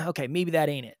 Okay, maybe that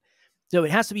ain't it. So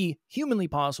it has to be humanly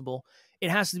possible. It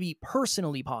has to be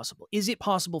personally possible. Is it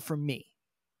possible for me?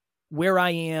 Where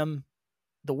I am,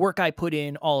 the work I put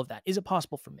in, all of that. Is it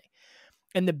possible for me?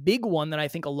 And the big one that I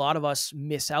think a lot of us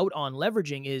miss out on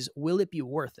leveraging is, will it be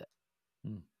worth it?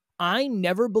 I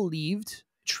never believed,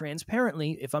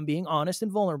 transparently, if I'm being honest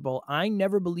and vulnerable, I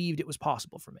never believed it was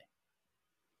possible for me.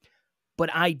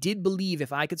 But I did believe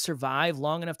if I could survive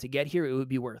long enough to get here, it would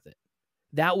be worth it.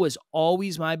 That was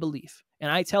always my belief.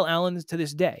 And I tell Alan to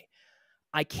this day,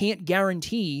 I can't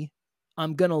guarantee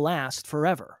I'm going to last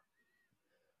forever.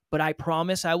 But I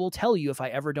promise I will tell you if I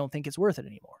ever don't think it's worth it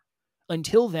anymore.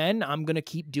 Until then, I'm going to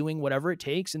keep doing whatever it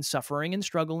takes and suffering and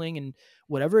struggling and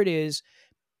whatever it is.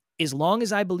 As long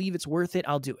as I believe it's worth it,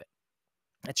 I'll do it.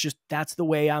 That's the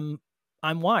way I'm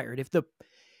wired.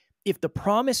 If the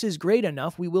promise is great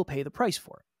enough, we will pay the price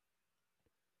for it.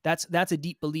 That's a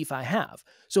deep belief I have.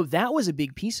 So that was a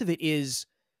big piece of it, is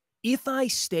if I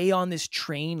stay on this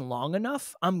train long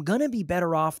enough, I'm going to be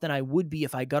better off than I would be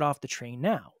if I got off the train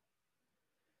now.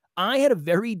 I had a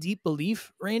very deep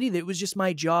belief, Randy, that it was just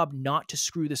my job not to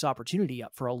screw this opportunity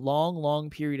up for a long, long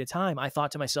period of time. I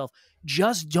thought to myself,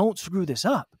 just don't screw this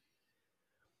up.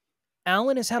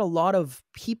 Alan has had a lot of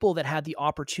people that had the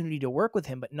opportunity to work with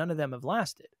him, but none of them have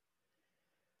lasted.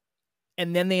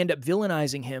 And then they end up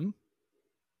villainizing him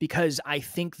because I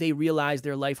think they realized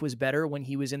their life was better when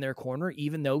he was in their corner,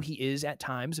 even though he is at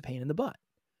times a pain in the butt.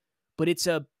 But it's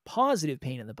a positive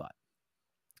pain in the butt.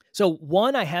 So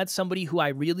 1, I had somebody who I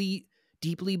really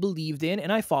deeply believed in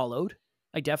and I followed.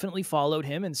 I definitely followed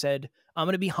him and said, I'm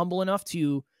going to be humble enough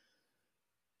to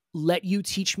let you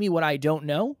teach me what I don't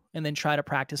know and then try to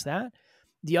practice that.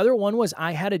 The other one was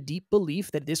I had a deep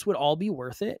belief that this would all be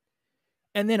worth it.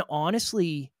 And then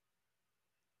honestly,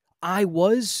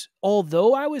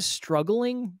 although I was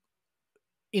struggling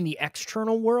in the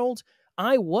external world,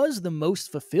 I was the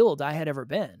most fulfilled I had ever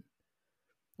been.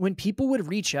 When people would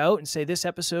reach out and say, this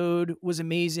episode was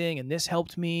amazing and this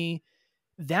helped me,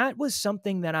 that was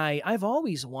something that I've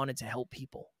always wanted to help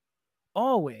people.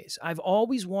 Always. I've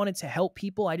always wanted to help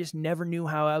people. I just never knew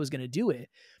how I was going to do it.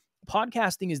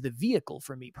 Podcasting is the vehicle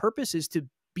for me. Purpose is to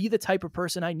be the type of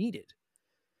person I needed.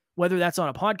 Whether that's on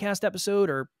a podcast episode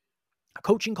or a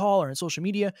coaching call or on social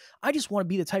media, I just want to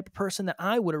be the type of person that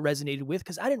I would have resonated with,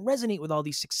 because I didn't resonate with all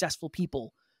these successful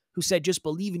people who said, just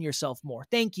believe in yourself more.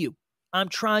 Thank you. I'm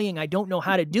trying. I don't know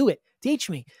how to do it. Teach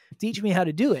me how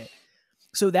to do it.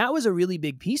 So that was a really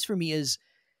big piece for me, is,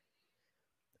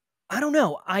 I don't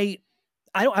know. I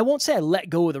won't say I let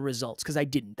go of the results, because I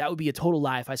didn't. That would be a total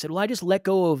lie if I said, well, I just let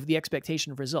go of the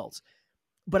expectation of results.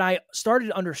 But I started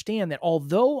to understand that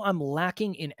although I'm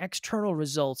lacking in external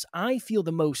results, I feel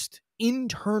the most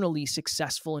internally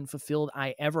successful and fulfilled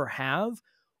I ever have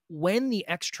when the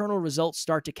external results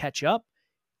start to catch up,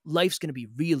 life's going to be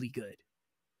really good.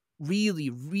 Really,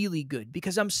 really good,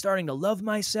 because I'm starting to love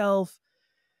myself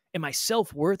and my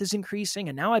self-worth is increasing.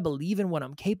 And now I believe in what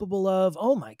I'm capable of.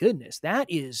 Oh my goodness, that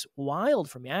is wild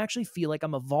for me. I actually feel like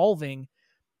I'm evolving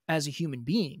as a human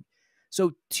being.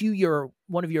 So to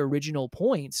one of your original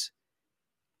points,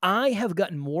 I have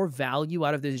gotten more value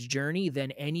out of this journey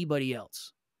than anybody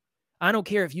else. I don't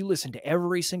care if you listen to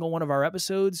every single one of our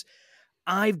episodes.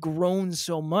 I've grown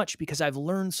so much because I've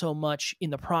learned so much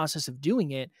in the process of doing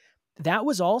it. That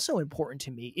was also important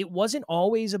to me. It wasn't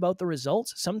always about the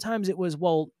results. Sometimes it was,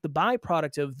 well, the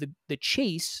byproduct of the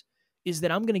chase is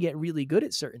that I'm going to get really good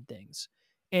at certain things.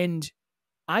 And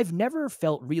I've never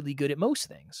felt really good at most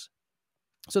things.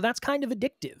 So that's kind of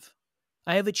addictive.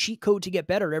 I have a cheat code to get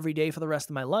better every day for the rest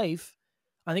of my life.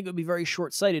 I think it would be very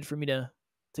short-sighted for me to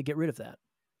get rid of that.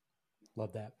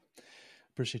 Love that.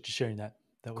 Appreciate you sharing that.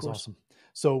 That was awesome.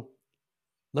 So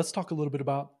let's talk a little bit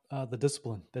about the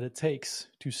discipline that it takes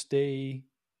to stay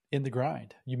in the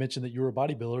grind. You mentioned that you were a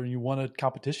bodybuilder and you won a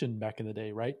competition back in the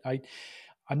day, right?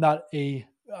 I'm not a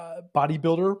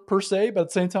bodybuilder per se, but at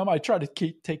the same time, I try to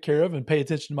take care of and pay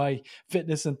attention to my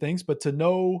fitness and things. But to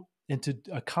know and to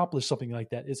accomplish something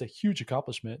like that is a huge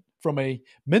accomplishment from a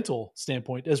mental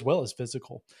standpoint as well as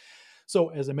physical. So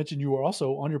as I mentioned, you are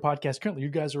also on your podcast currently. You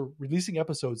guys are releasing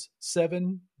episodes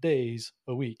 7 days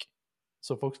a week.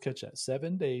 So folks, catch that,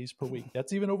 7 days per week.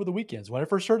 That's even over the weekends. When I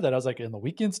first heard that, I was like, in the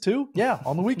weekends too? Yeah,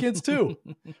 on the weekends too.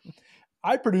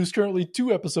 I produce currently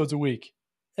 2 episodes a week,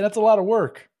 and that's a lot of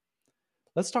work.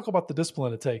 Let's talk about the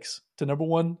discipline it takes to, number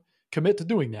one, commit to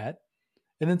doing that,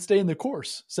 and then stay in the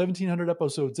course. 1,700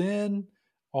 episodes in,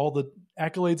 all the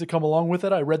accolades that come along with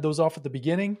it. I read those off at the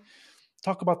beginning.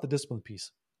 Talk about the discipline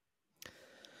piece.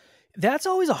 That's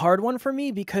always a hard one for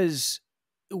me because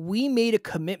we made a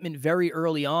commitment very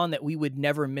early on that we would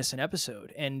never miss an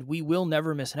episode, and we will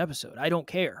never miss an episode. I don't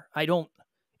care.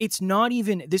 It's not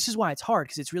even, this is why it's hard,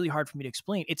 because it's really hard for me to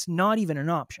explain. It's not even an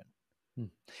option.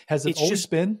 Has it always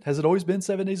been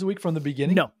 7 days a week from the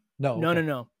beginning? No. Okay.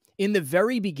 No. In the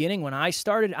very beginning, when I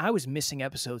started, I was missing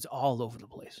episodes all over the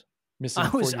place. Missing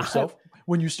for yourself?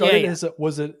 When you started,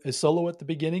 was it a solo at the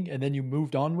beginning and then you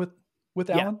moved on with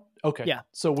Alan? Okay. Yeah.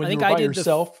 So when you were by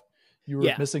yourself, you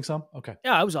were missing some? Okay.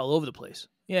 Yeah, I was all over the place.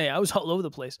 Yeah, I was all over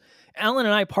the place. Alan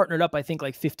and I partnered up, I think,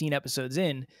 like 15 episodes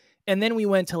in. And then we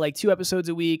went to like 2 episodes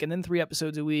a week, and then 3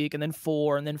 episodes a week, and then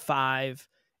 4, and then 5.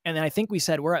 And then I think we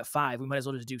said, we're at 5. We might as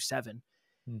well just do 7.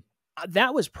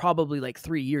 That was probably like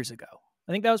 3 years ago.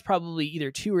 I think that was probably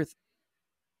either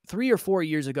 3 or 4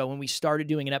 years ago when we started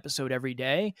doing an episode every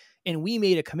day. And we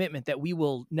made a commitment that we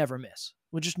will never miss.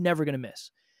 We're just never going to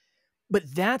miss. But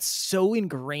that's so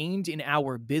ingrained in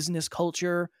our business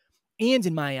culture and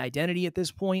in my identity at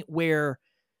this point, where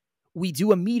we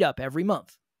do a meetup every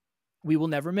month. We will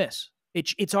never miss.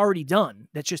 It's already done.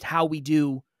 That's just how we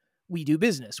do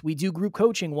business. We do group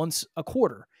coaching once a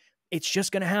quarter. It's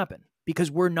just going to happen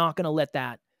because we're not going to let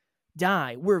that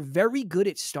die. We're very good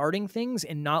at starting things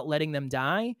and not letting them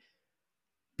die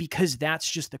because that's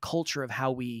just the culture of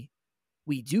how we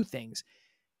do things.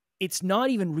 It's not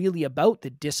even really about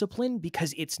the discipline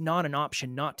because it's not an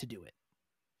option not to do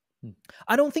it.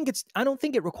 I don't think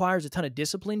it requires a ton of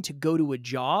discipline to go to a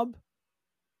job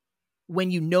when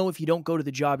you know if you don't go to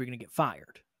the job, you're going to get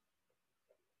fired.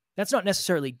 That's not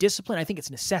necessarily discipline. I think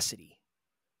it's necessity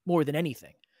more than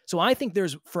anything. So I think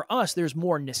for us, there's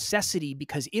more necessity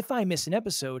because if I miss an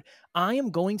episode, I am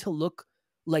going to look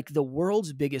like the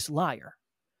world's biggest liar.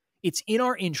 It's in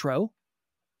our intro,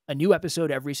 a new episode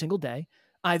every single day.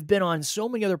 I've been on so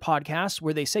many other podcasts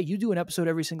where they say, you do an episode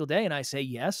every single day. And I say,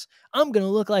 yes, I'm going to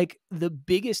look like the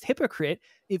biggest hypocrite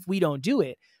if we don't do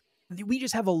it. We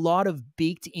just have a lot of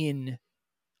baked in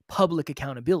public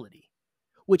accountability,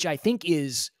 which I think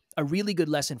is a really good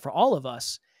lesson for all of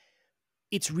us.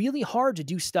 It's really hard to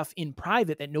do stuff in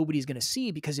private that nobody's going to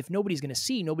see, because if nobody's going to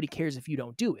see, nobody cares if you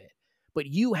don't do it. But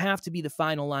you have to be the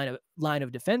final line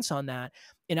of defense on that.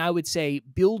 And I would say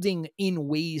building in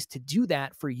ways to do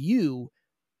that for you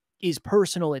is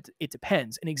personal. It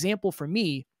depends. An example for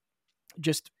me,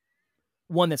 just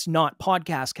one that's not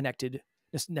podcast connected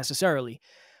necessarily.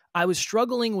 I was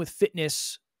struggling with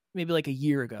fitness maybe like a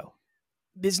year ago.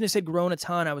 Business had grown a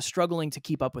ton. I was struggling to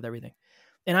keep up with everything.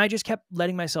 And I just kept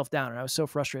letting myself down. And I was so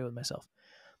frustrated with myself.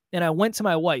 And I went to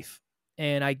my wife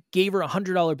and I gave her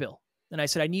 $100 bill. And I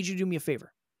said, I need you to do me a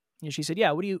favor. And she said,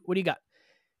 yeah, what do you got?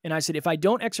 And I said, if I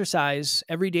don't exercise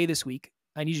every day this week,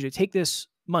 I need you to take this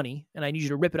money and I need you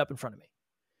to rip it up in front of me.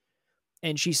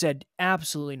 And she said,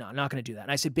 absolutely not. I'm not going to do that.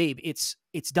 And I said, babe, it's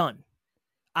done.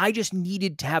 I just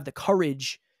needed to have the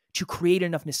courage to create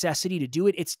enough necessity to do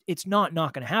it, it's not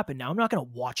going to happen. Now, I'm not going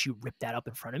to watch you rip that up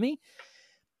in front of me.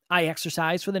 I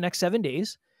exercise for the next 7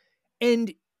 days.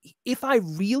 And if I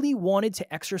really wanted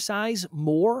to exercise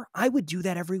more, I would do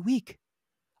that every week.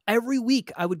 Every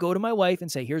week, I would go to my wife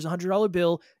and say, here's a $100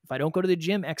 bill. If I don't go to the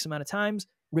gym X amount of times,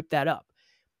 rip that up.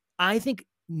 I think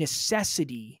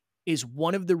necessity is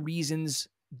one of the reasons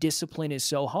discipline is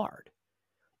so hard.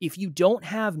 If you don't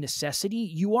have necessity,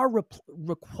 you are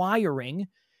requiring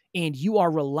and you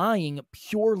are relying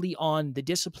purely on the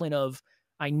discipline of,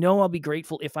 I know I'll be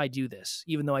grateful if I do this,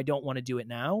 even though I don't want to do it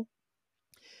now.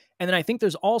 And then I think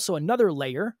there's also another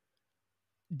layer,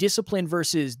 discipline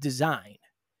versus design.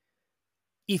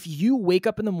 If you wake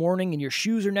up in the morning and your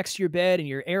shoes are next to your bed and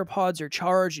your AirPods are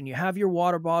charged and you have your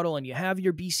water bottle and you have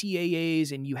your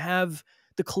BCAAs and you have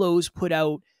the clothes put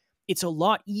out, it's a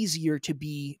lot easier to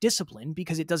be disciplined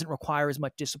because it doesn't require as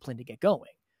much discipline to get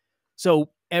going. So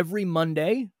every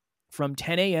Monday from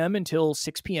 10 a.m. until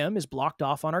 6 p.m. is blocked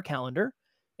off on our calendar.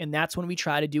 And that's when we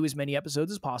try to do as many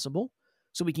episodes as possible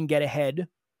so we can get ahead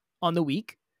on the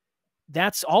week.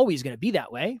 That's always going to be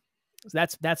that way.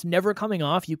 That's never coming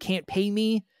off. You can't pay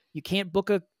me. You can't book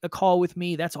a call with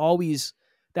me. That's always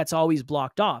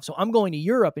blocked off. So I'm going to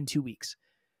Europe in 2 weeks.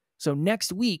 So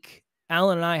next week,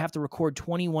 Alan and I have to record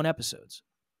 21 episodes.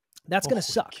 That's going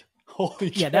to suck.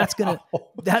 Holy yeah, cow.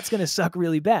 that's going to suck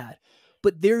really bad.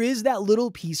 But there is that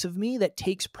little piece of me that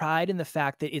takes pride in the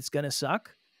fact that it's going to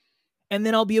suck. And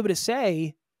then I'll be able to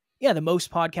say, yeah, the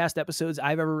most podcast episodes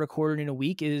I've ever recorded in a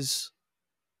week is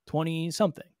 20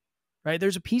 something. Right?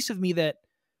 There's a piece of me that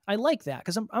I like that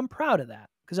because I'm proud of that.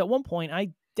 Because at one point,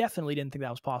 I definitely didn't think that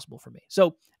was possible for me.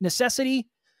 So necessity,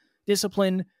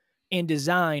 discipline, and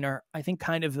design are, I think,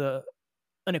 kind of an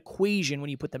equation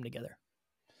when you put them together.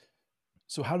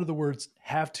 So how do the words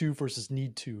have to versus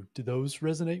need to, do those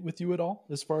resonate with you at all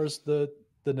as far as the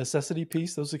necessity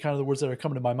piece? Those are kind of the words that are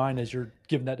coming to my mind as you're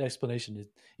giving that explanation. Did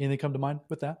anything come to mind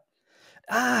with that?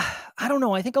 I don't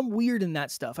know. I think I'm weird in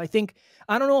that stuff. I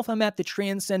don't know if I'm at the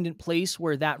transcendent place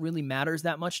where that really matters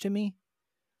that much to me.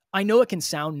 I know it can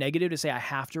sound negative to say I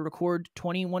have to record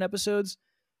 21 episodes.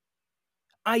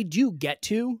 I do get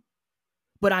to,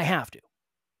 but I have to.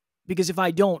 Because if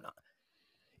I don't,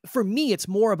 for me, it's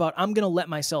more about I'm going to let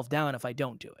myself down if I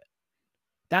don't do it.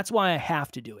 That's why I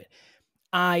have to do it.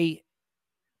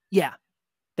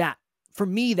 For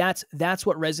me, that's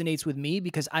what resonates with me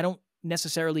because I don't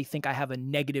necessarily think I have a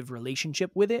negative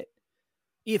relationship with it.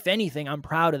 If anything, I'm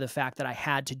proud of the fact that I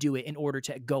had to do it in order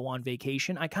to go on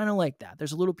vacation. I kind of like that.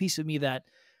 There's a little piece of me that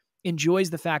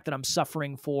enjoys the fact that I'm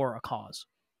suffering for a cause.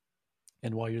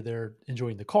 And while you're there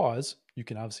enjoying the cause, you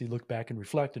can obviously look back and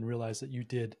reflect and realize that you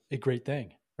did a great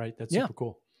thing, right? That's super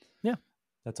cool. Yeah.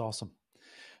 That's awesome.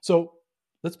 So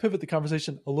let's pivot the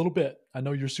conversation a little bit. I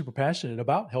know you're super passionate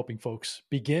about helping folks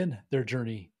begin their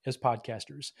journey as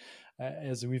podcasters.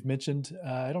 As we've mentioned,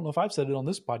 I don't know if I've said it on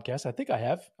this podcast. I think I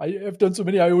have. I've done so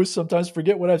many, I always sometimes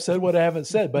forget what I've said, what I haven't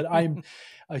said, but I'm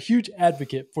a huge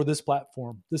advocate for this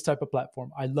platform, this type of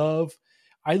platform.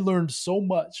 I learned so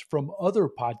much from other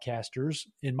podcasters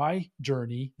in my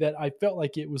journey that I felt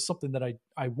like it was something that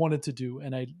I wanted to do.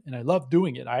 And I love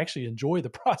doing it. I actually enjoy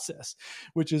the process,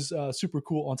 which is super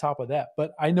cool on top of that.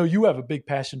 But I know you have a big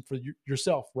passion for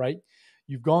yourself, right?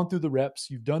 You've gone through the reps,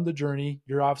 you've done the journey,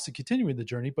 you're obviously continuing the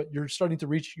journey, but you're starting to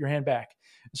reach your hand back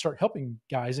and start helping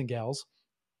guys and gals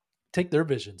take their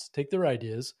visions, take their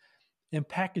ideas and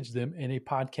package them in a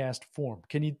podcast form.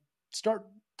 Can you tell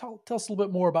us a little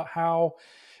bit more about how,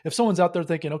 if someone's out there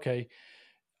thinking, okay,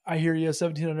 I hear you,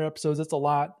 1,700 episodes, that's a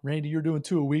lot. Randy, you're doing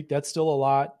 2 a week. That's still a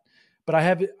lot, but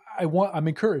I'm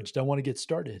encouraged. I want to get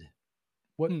started.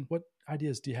 What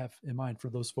ideas do you have in mind for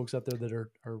those folks out there that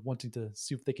are wanting to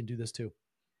see if they can do this too?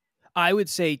 I would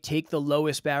say take the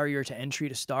lowest barrier to entry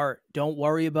to start. Don't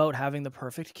worry about having the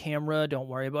perfect camera. Don't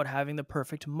worry about having the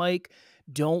perfect mic.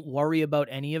 Don't worry about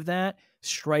any of that.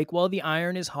 Strike while the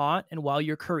iron is hot and while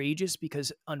you're courageous,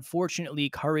 because unfortunately,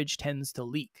 courage tends to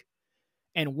leak.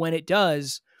 And when it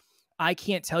does, I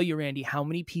can't tell you, Randy, how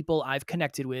many people I've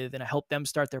connected with and I helped them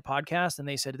start their podcast. And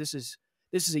they said, this is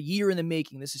a year in the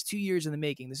making. This is 2 years in the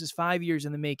making. This is 5 years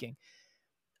in the making.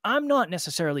 I'm not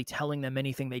necessarily telling them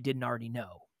anything they didn't already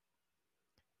know.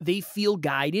 They feel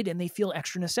guided and they feel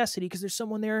extra necessity because there's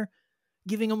someone there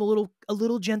giving them a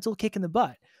little gentle kick in the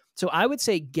butt. So I would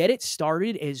say get it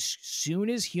started as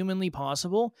soon as humanly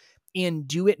possible and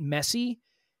do it messy.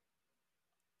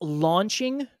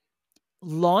 Launch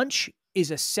is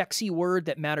a sexy word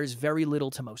that matters very little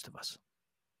to most of us.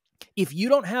 If you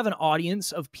don't have an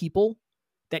audience of people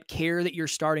that care that you're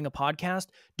starting a podcast,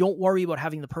 don't worry about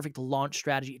having the perfect launch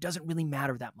strategy. It doesn't really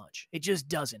matter that much. It just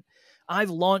doesn't. I've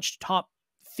launched top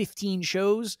 15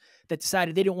 shows that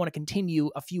decided they didn't want to continue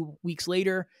a few weeks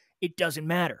later. It doesn't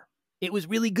matter. It was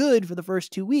really good for the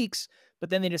first 2 weeks, but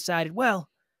then they decided, well,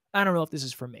 I don't know if this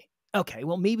is for me. Okay,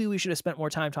 well, maybe we should have spent more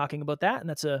time talking about that, and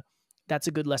that's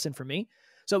a good lesson for me.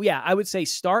 So yeah, I would say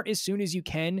start as soon as you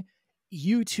can.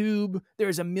 YouTube,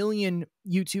 there's a million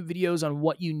YouTube videos on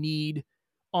what you need.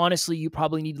 Honestly, you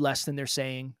probably need less than they're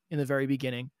saying in the very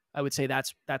beginning. I would say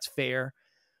that's fair.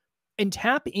 And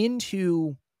tap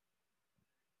into,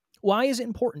 why is it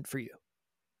important for you?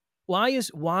 Why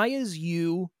is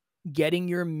you getting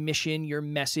your mission, your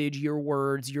message, your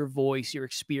words, your voice, your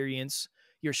experience,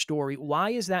 your story,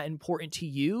 why is that important to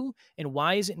you? And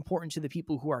why is it important to the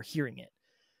people who are hearing it?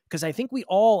 Because I think we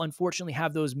all, unfortunately,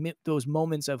 have those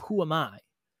moments of, who am I?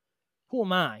 Who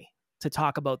am I to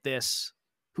talk about this?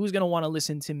 Who's going to want to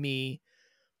listen to me?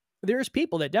 There's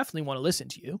people that definitely want to listen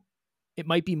to you. It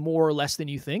might be more or less than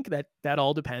you think. That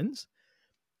all depends.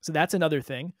 So that's another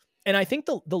thing. And I think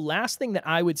the last thing that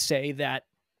I would say that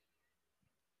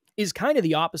is kind of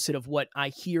the opposite of what I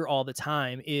hear all the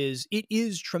time is, it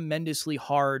is tremendously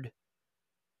hard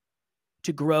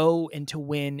to grow and to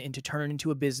win and to turn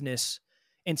into a business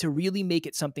and to really make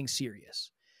it something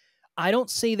serious. I don't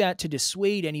say that to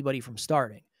dissuade anybody from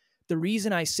starting. The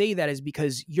reason I say that is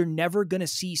because you're never going to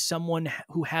see someone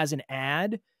who has an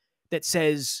ad that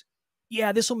says,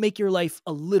 yeah, this will make your life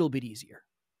a little bit easier.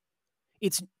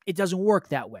 It doesn't work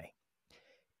that way.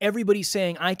 Everybody's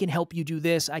saying, I can help you do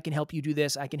this, I can help you do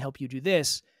this, I can help you do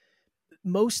this.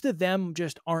 Most of them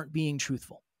just aren't being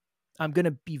truthful. I'm going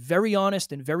to be very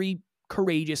honest and very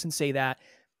courageous and say that.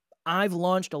 I've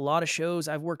launched a lot of shows.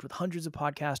 I've worked with hundreds of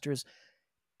podcasters.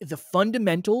 The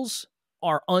fundamentals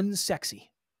are unsexy,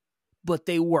 but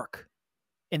they work.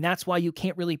 And that's why you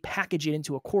can't really package it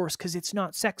into a course, because it's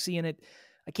not sexy, and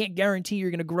I can't guarantee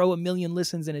you're going to grow 1 million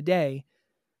listens in a day.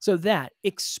 So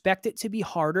expect it to be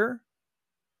harder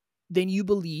than you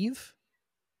believe,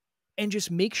 and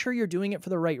just make sure you're doing it for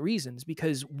the right reasons.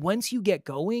 Because once you get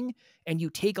going and you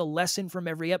take a lesson from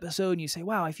every episode and you say,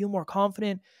 wow, I feel more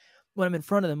confident when I'm in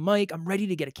front of the mic, I'm ready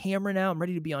to get a camera now, I'm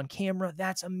ready to be on camera.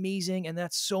 That's amazing. And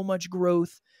that's so much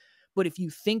growth. But if you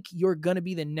think you're going to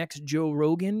be the next Joe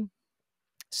Rogan,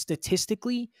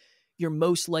 statistically, you're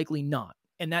most likely not.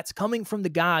 And that's coming from the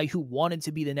guy who wanted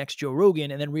to be the next Joe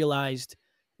Rogan and then realized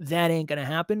that ain't going to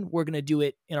happen. We're going to do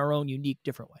it in our own unique,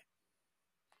 different way.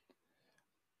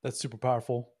 That's super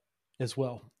powerful as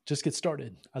well. Just get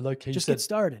started. I like how you just said, get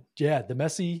started. Yeah, the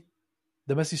messy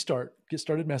start. Get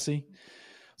started messy.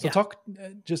 So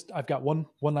I've got one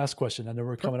last question. I know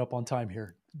we're coming up on time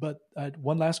here, but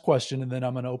one last question, and then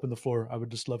I'm going to open the floor. I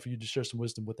would just love for you to share some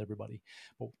wisdom with everybody.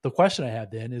 But the question I have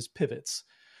then is pivots.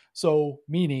 So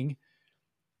meaning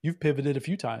you've pivoted a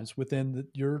few times within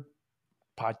your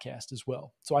podcast as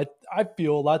well. So I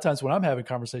feel a lot of times when I'm having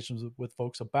conversations with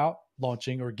folks about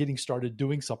launching or getting started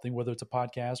doing something, whether it's a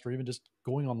podcast or even just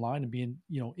going online and being,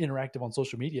 interactive on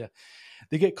social media,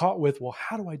 they get caught with, well,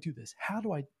 how do I do this? How,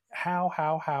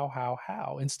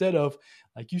 instead of,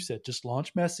 like you said, just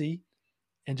launch messy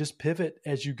and just pivot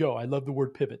as you go. I love the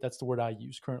word pivot. That's the word I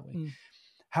use currently.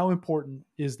 How important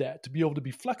is that to be able to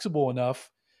be flexible enough,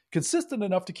 consistent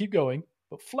enough to keep going,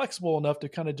 but flexible enough to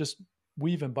kind of just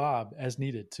weave and bob as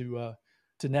needed to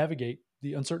navigate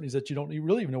the uncertainties that you don't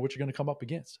really even know what you're going to come up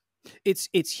against.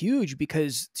 It's huge,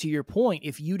 because to your point,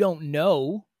 if you don't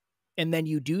know and then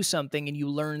you do something and you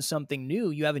learn something new,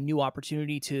 you have a new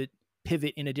opportunity to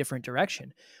pivot in a different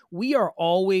direction. We are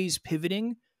always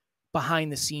pivoting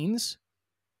behind the scenes.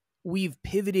 We've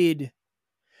pivoted.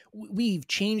 We've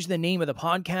changed the name of the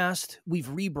podcast. We've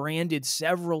rebranded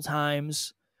several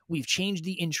times. We've changed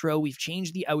the intro. We've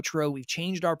changed the outro. We've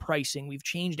changed our pricing. We've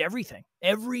changed everything.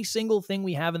 Every single thing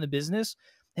we have in the business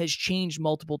has changed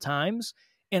multiple times.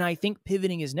 And I think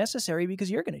pivoting is necessary because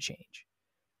you're going to change.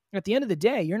 At the end of the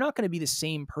day, you're not going to be the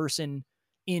same person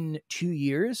in 2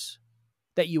 years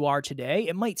that you are today.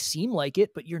 It might seem like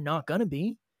it, but you're not going to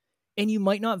be. And you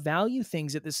might not value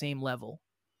things at the same level.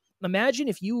 Imagine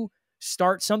if you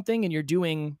start something and you're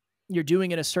doing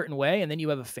it a certain way, and then you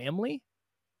have a family,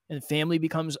 and family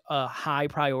becomes a high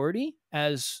priority,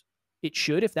 as it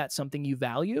should if that's something you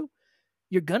value.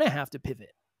 You're going to have to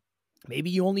pivot. Maybe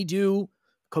you only do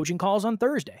coaching calls on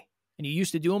Thursday and you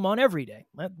used to do them on every day.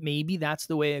 Maybe that's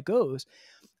the way it goes.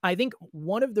 I think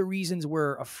one of the reasons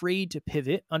we're afraid to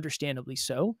pivot, understandably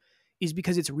so, is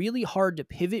because it's really hard to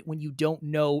pivot when you don't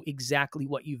know exactly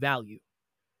what you value.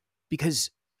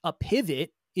 Because a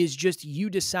pivot is just you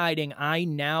deciding, I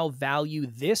now value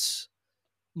this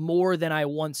more than I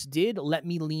once did. Let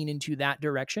me lean into that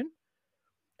direction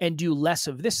and do less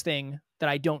of this thing that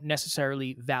I don't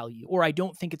necessarily value, or I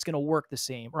don't think it's going to work the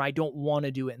same, or I don't want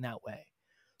to do it in that way.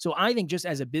 So I think just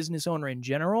as a business owner in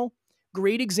general,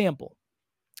 great example,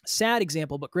 sad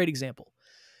example, but great example.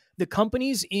 The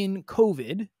companies in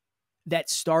COVID that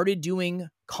started doing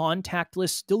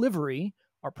contactless delivery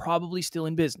are probably still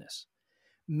in business.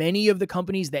 Many of the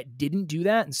companies that didn't do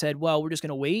that and said, well, we're just going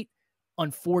to wait,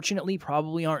 unfortunately,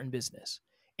 probably aren't in business.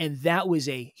 And that was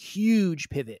a huge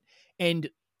pivot. And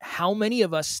how many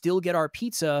of us still get our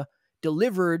pizza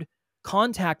delivered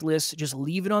contactless, just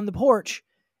leave it on the porch,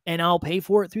 and I'll pay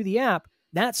for it through the app?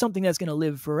 That's something that's going to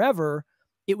live forever.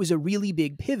 It was a really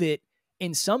big pivot.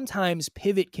 And sometimes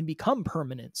pivot can become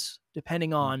permanence,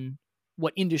 depending on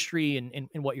what industry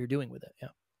and what you're doing with it. Yeah.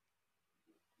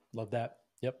 Love that.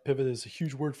 Yep. Pivot is a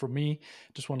huge word for me.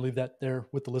 Just want to leave that there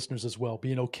with the listeners as well.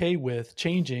 Being okay with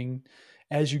changing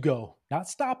as you go, not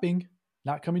stopping,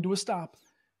 not coming to a stop,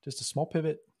 just a small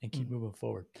pivot and keep moving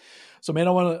forward. So, man,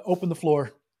 I want to open the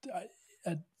floor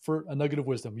for a nugget of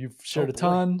wisdom. You've shared a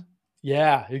ton.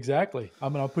 Yeah, exactly.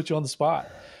 I'm going to put you on the spot.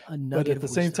 But at the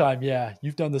same time, yeah,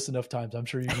 you've done this enough times. I'm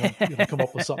sure you're going to come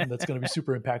up with something that's going to be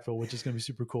super impactful, which is going to be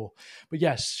super cool. But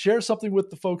yeah, share something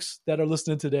with the folks that are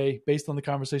listening today based on the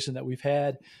conversation that we've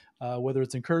had, whether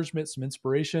it's encouragement, some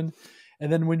inspiration.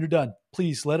 And then when you're done,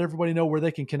 please let everybody know where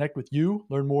they can connect with you,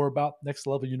 learn more about Next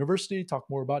Level University, talk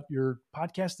more about your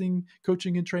podcasting,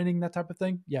 coaching and training, that type of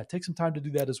thing. Yeah, take some time to do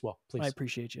that as well, please. I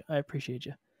appreciate you.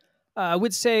 I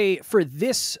would say for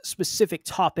this specific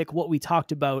topic, what we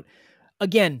talked about,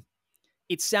 again,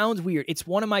 it sounds weird. It's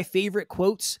one of my favorite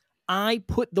quotes. I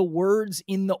put the words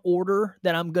in the order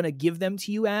that I'm going to give them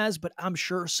to you as, but I'm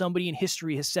sure somebody in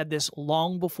history has said this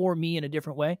long before me in a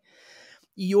different way.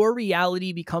 Your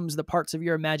reality becomes the parts of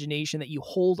your imagination that you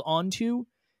hold on to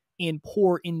and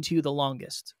pour into the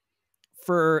longest.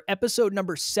 For episode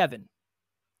number 7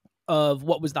 of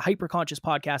what was the Hyperconscious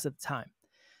podcast at the time,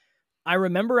 I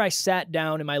remember I sat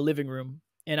down in my living room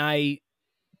and I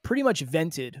pretty much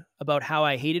vented about how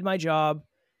I hated my job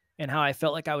and how I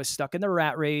felt like I was stuck in the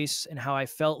rat race and how I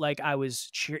felt like I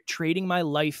was trading my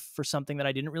life for something that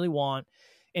I didn't really want.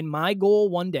 And my goal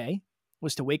one day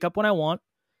was to wake up when I want,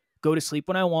 go to sleep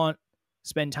when I want,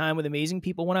 spend time with amazing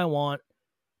people when I want,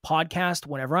 podcast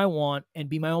whenever I want, and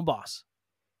be my own boss.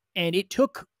 And it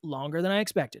took longer than I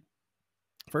expected,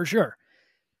 for sure.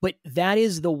 But that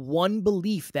is the one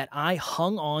belief that I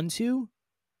hung on to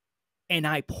and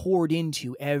I poured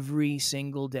into every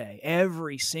single day.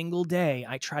 Every single day,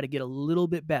 I try to get a little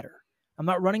bit better. I'm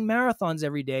not running marathons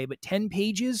every day, but 10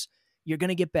 pages, you're going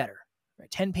to get better.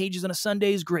 Right? 10 pages on a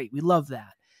Sunday is great. We love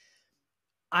that.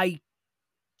 I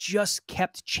just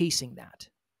kept chasing that.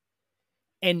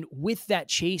 And with that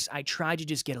chase, I tried to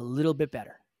just get a little bit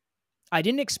better. I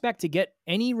didn't expect to get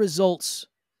any results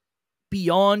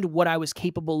beyond what I was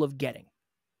capable of getting.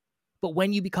 But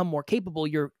when you become more capable,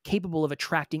 you're capable of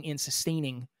attracting and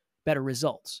sustaining better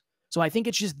results. So I think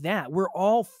it's just that. We're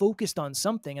all focused on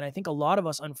something. And I think a lot of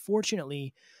us,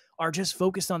 unfortunately, are just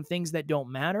focused on things that don't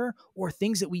matter or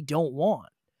things that we don't want.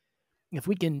 If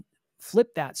we can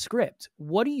flip that script,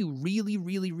 what do you really,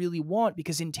 really, really want?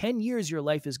 Because in 10 years, your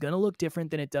life is going to look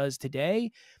different than it does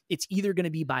today. It's either going to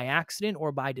be by accident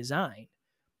or by design.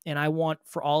 And I want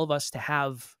for all of us to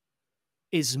have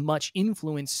as much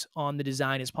influence on the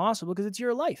design as possible because it's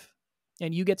your life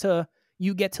and you get to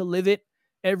live it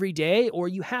every day, or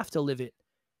you have to live it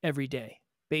every day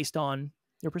based on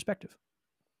your perspective.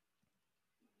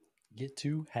 Get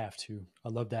to, have to. I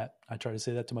love that. I try to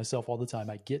say that to myself all the time.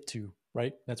 I get to,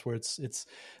 right? That's where it's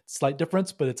slight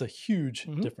difference, but it's a huge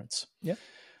difference. Yeah.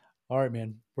 All right,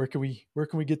 man. Where can we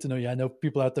get to know you? I know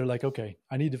people out there like, okay,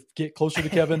 I need to get closer to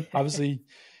Kevin. Obviously,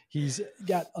 he's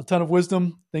got a ton of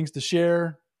wisdom, things to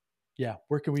share. Yeah.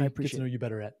 Where can we get to know you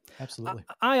better at? Absolutely.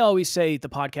 I always say the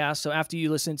podcast. So after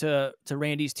you listen to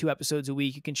Randy's 2 episodes a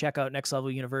week, you can check out Next Level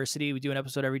University. We do an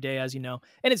episode every day, as you know,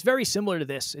 and it's very similar to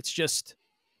this. It's just,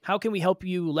 how can we help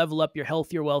you level up your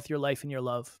health, your wealth, your life, and your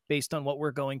love based on what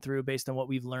we're going through, based on what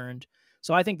we've learned.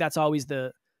 So I think that's always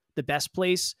the best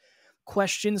place.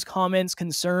 Questions, comments,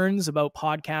 concerns about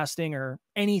podcasting or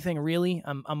anything really,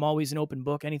 I'm always an open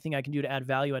book. Anything I can do to add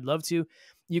value, I'd love to.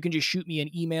 You can just shoot me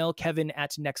an email,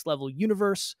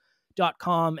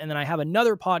 kevin@nextleveluniverse.com. And then I have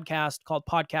another podcast called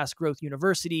Podcast Growth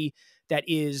University that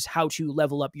is how to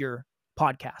level up your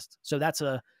podcast. So that's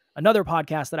another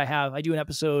podcast that I have. I do an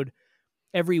episode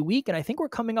every week, and I think we're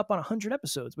coming up on 100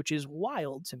 episodes, which is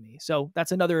wild to me. So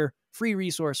that's another free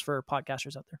resource for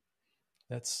podcasters out there.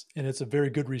 And it's a very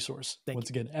good resource. Thank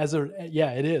you. Again,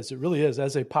 it is. It really is.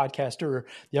 As a podcaster,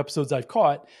 the episodes I've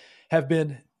caught have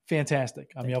been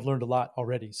fantastic. I mean, I've learned a lot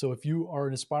already. So if you are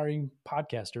an aspiring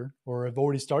podcaster or have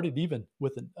already started even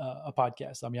with a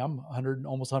podcast, I mean, I'm 100,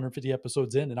 almost 150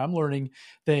 episodes in, and I'm learning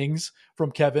things from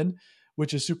Kevin,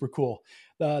 which is super cool.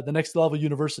 The Next Level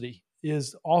University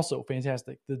is also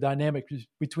fantastic. The dynamic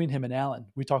between him and Alan,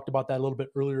 we talked about that a little bit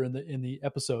earlier in the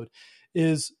episode,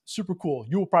 is super cool.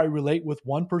 You will probably relate with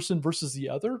one person versus the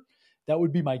other. That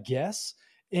would be my guess.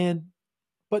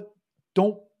 But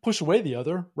don't push away the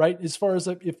other, right? As far as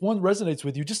if one resonates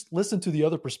with you, just listen to the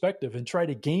other perspective and try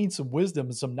to gain some wisdom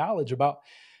and some knowledge about,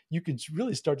 you can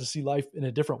really start to see life in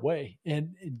a different way.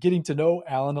 And getting to know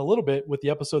Alan a little bit with the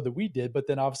episode that we did, but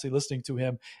then obviously listening to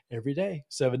him every day,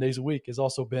 7 days a week, has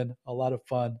also been a lot of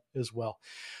fun as well.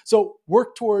 So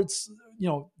work towards,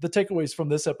 the takeaways from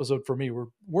this episode for me were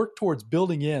work towards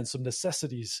building in some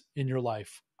necessities in your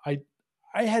life.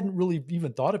 I hadn't really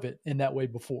even thought of it in that way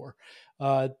before.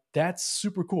 That's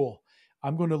super cool.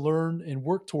 I'm going to learn and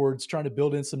work towards trying to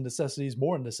build in some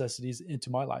more necessities into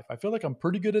my life. I feel like I'm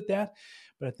pretty good at that,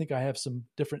 but I think I have some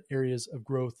different areas of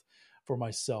growth for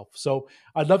myself. So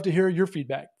I'd love to hear your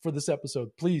feedback for this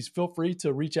episode. Please feel free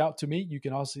to reach out to me. You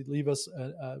can also leave us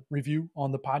a review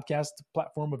on the podcast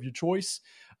platform of your choice.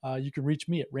 You can reach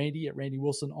me at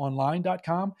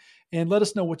randy@randywilsononline.com and let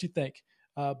us know what you think.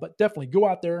 But definitely go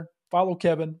out there, follow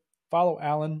Kevin, follow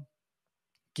Alan,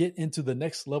 get into the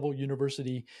Next Level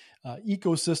University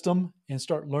ecosystem and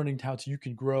start learning how you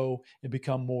can grow and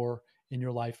become more in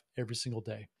your life every single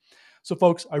day. So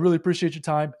folks, I really appreciate your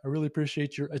time. I really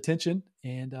appreciate your attention,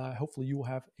 and hopefully you will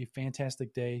have a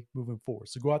fantastic day moving forward.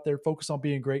 So go out there, focus on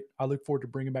being great. I look forward to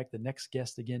bringing back the next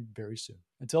guest again very soon.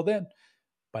 Until then,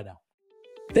 bye now.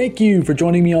 Thank you for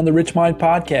joining me on the Rich Mind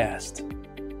Podcast.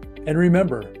 And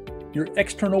remember, your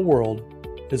external world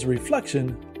is a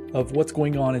reflection of what's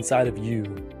going on inside of you.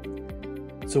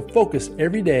 So focus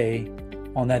every day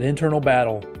on that internal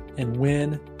battle and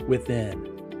win within.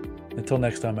 Until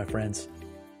next time, my friends.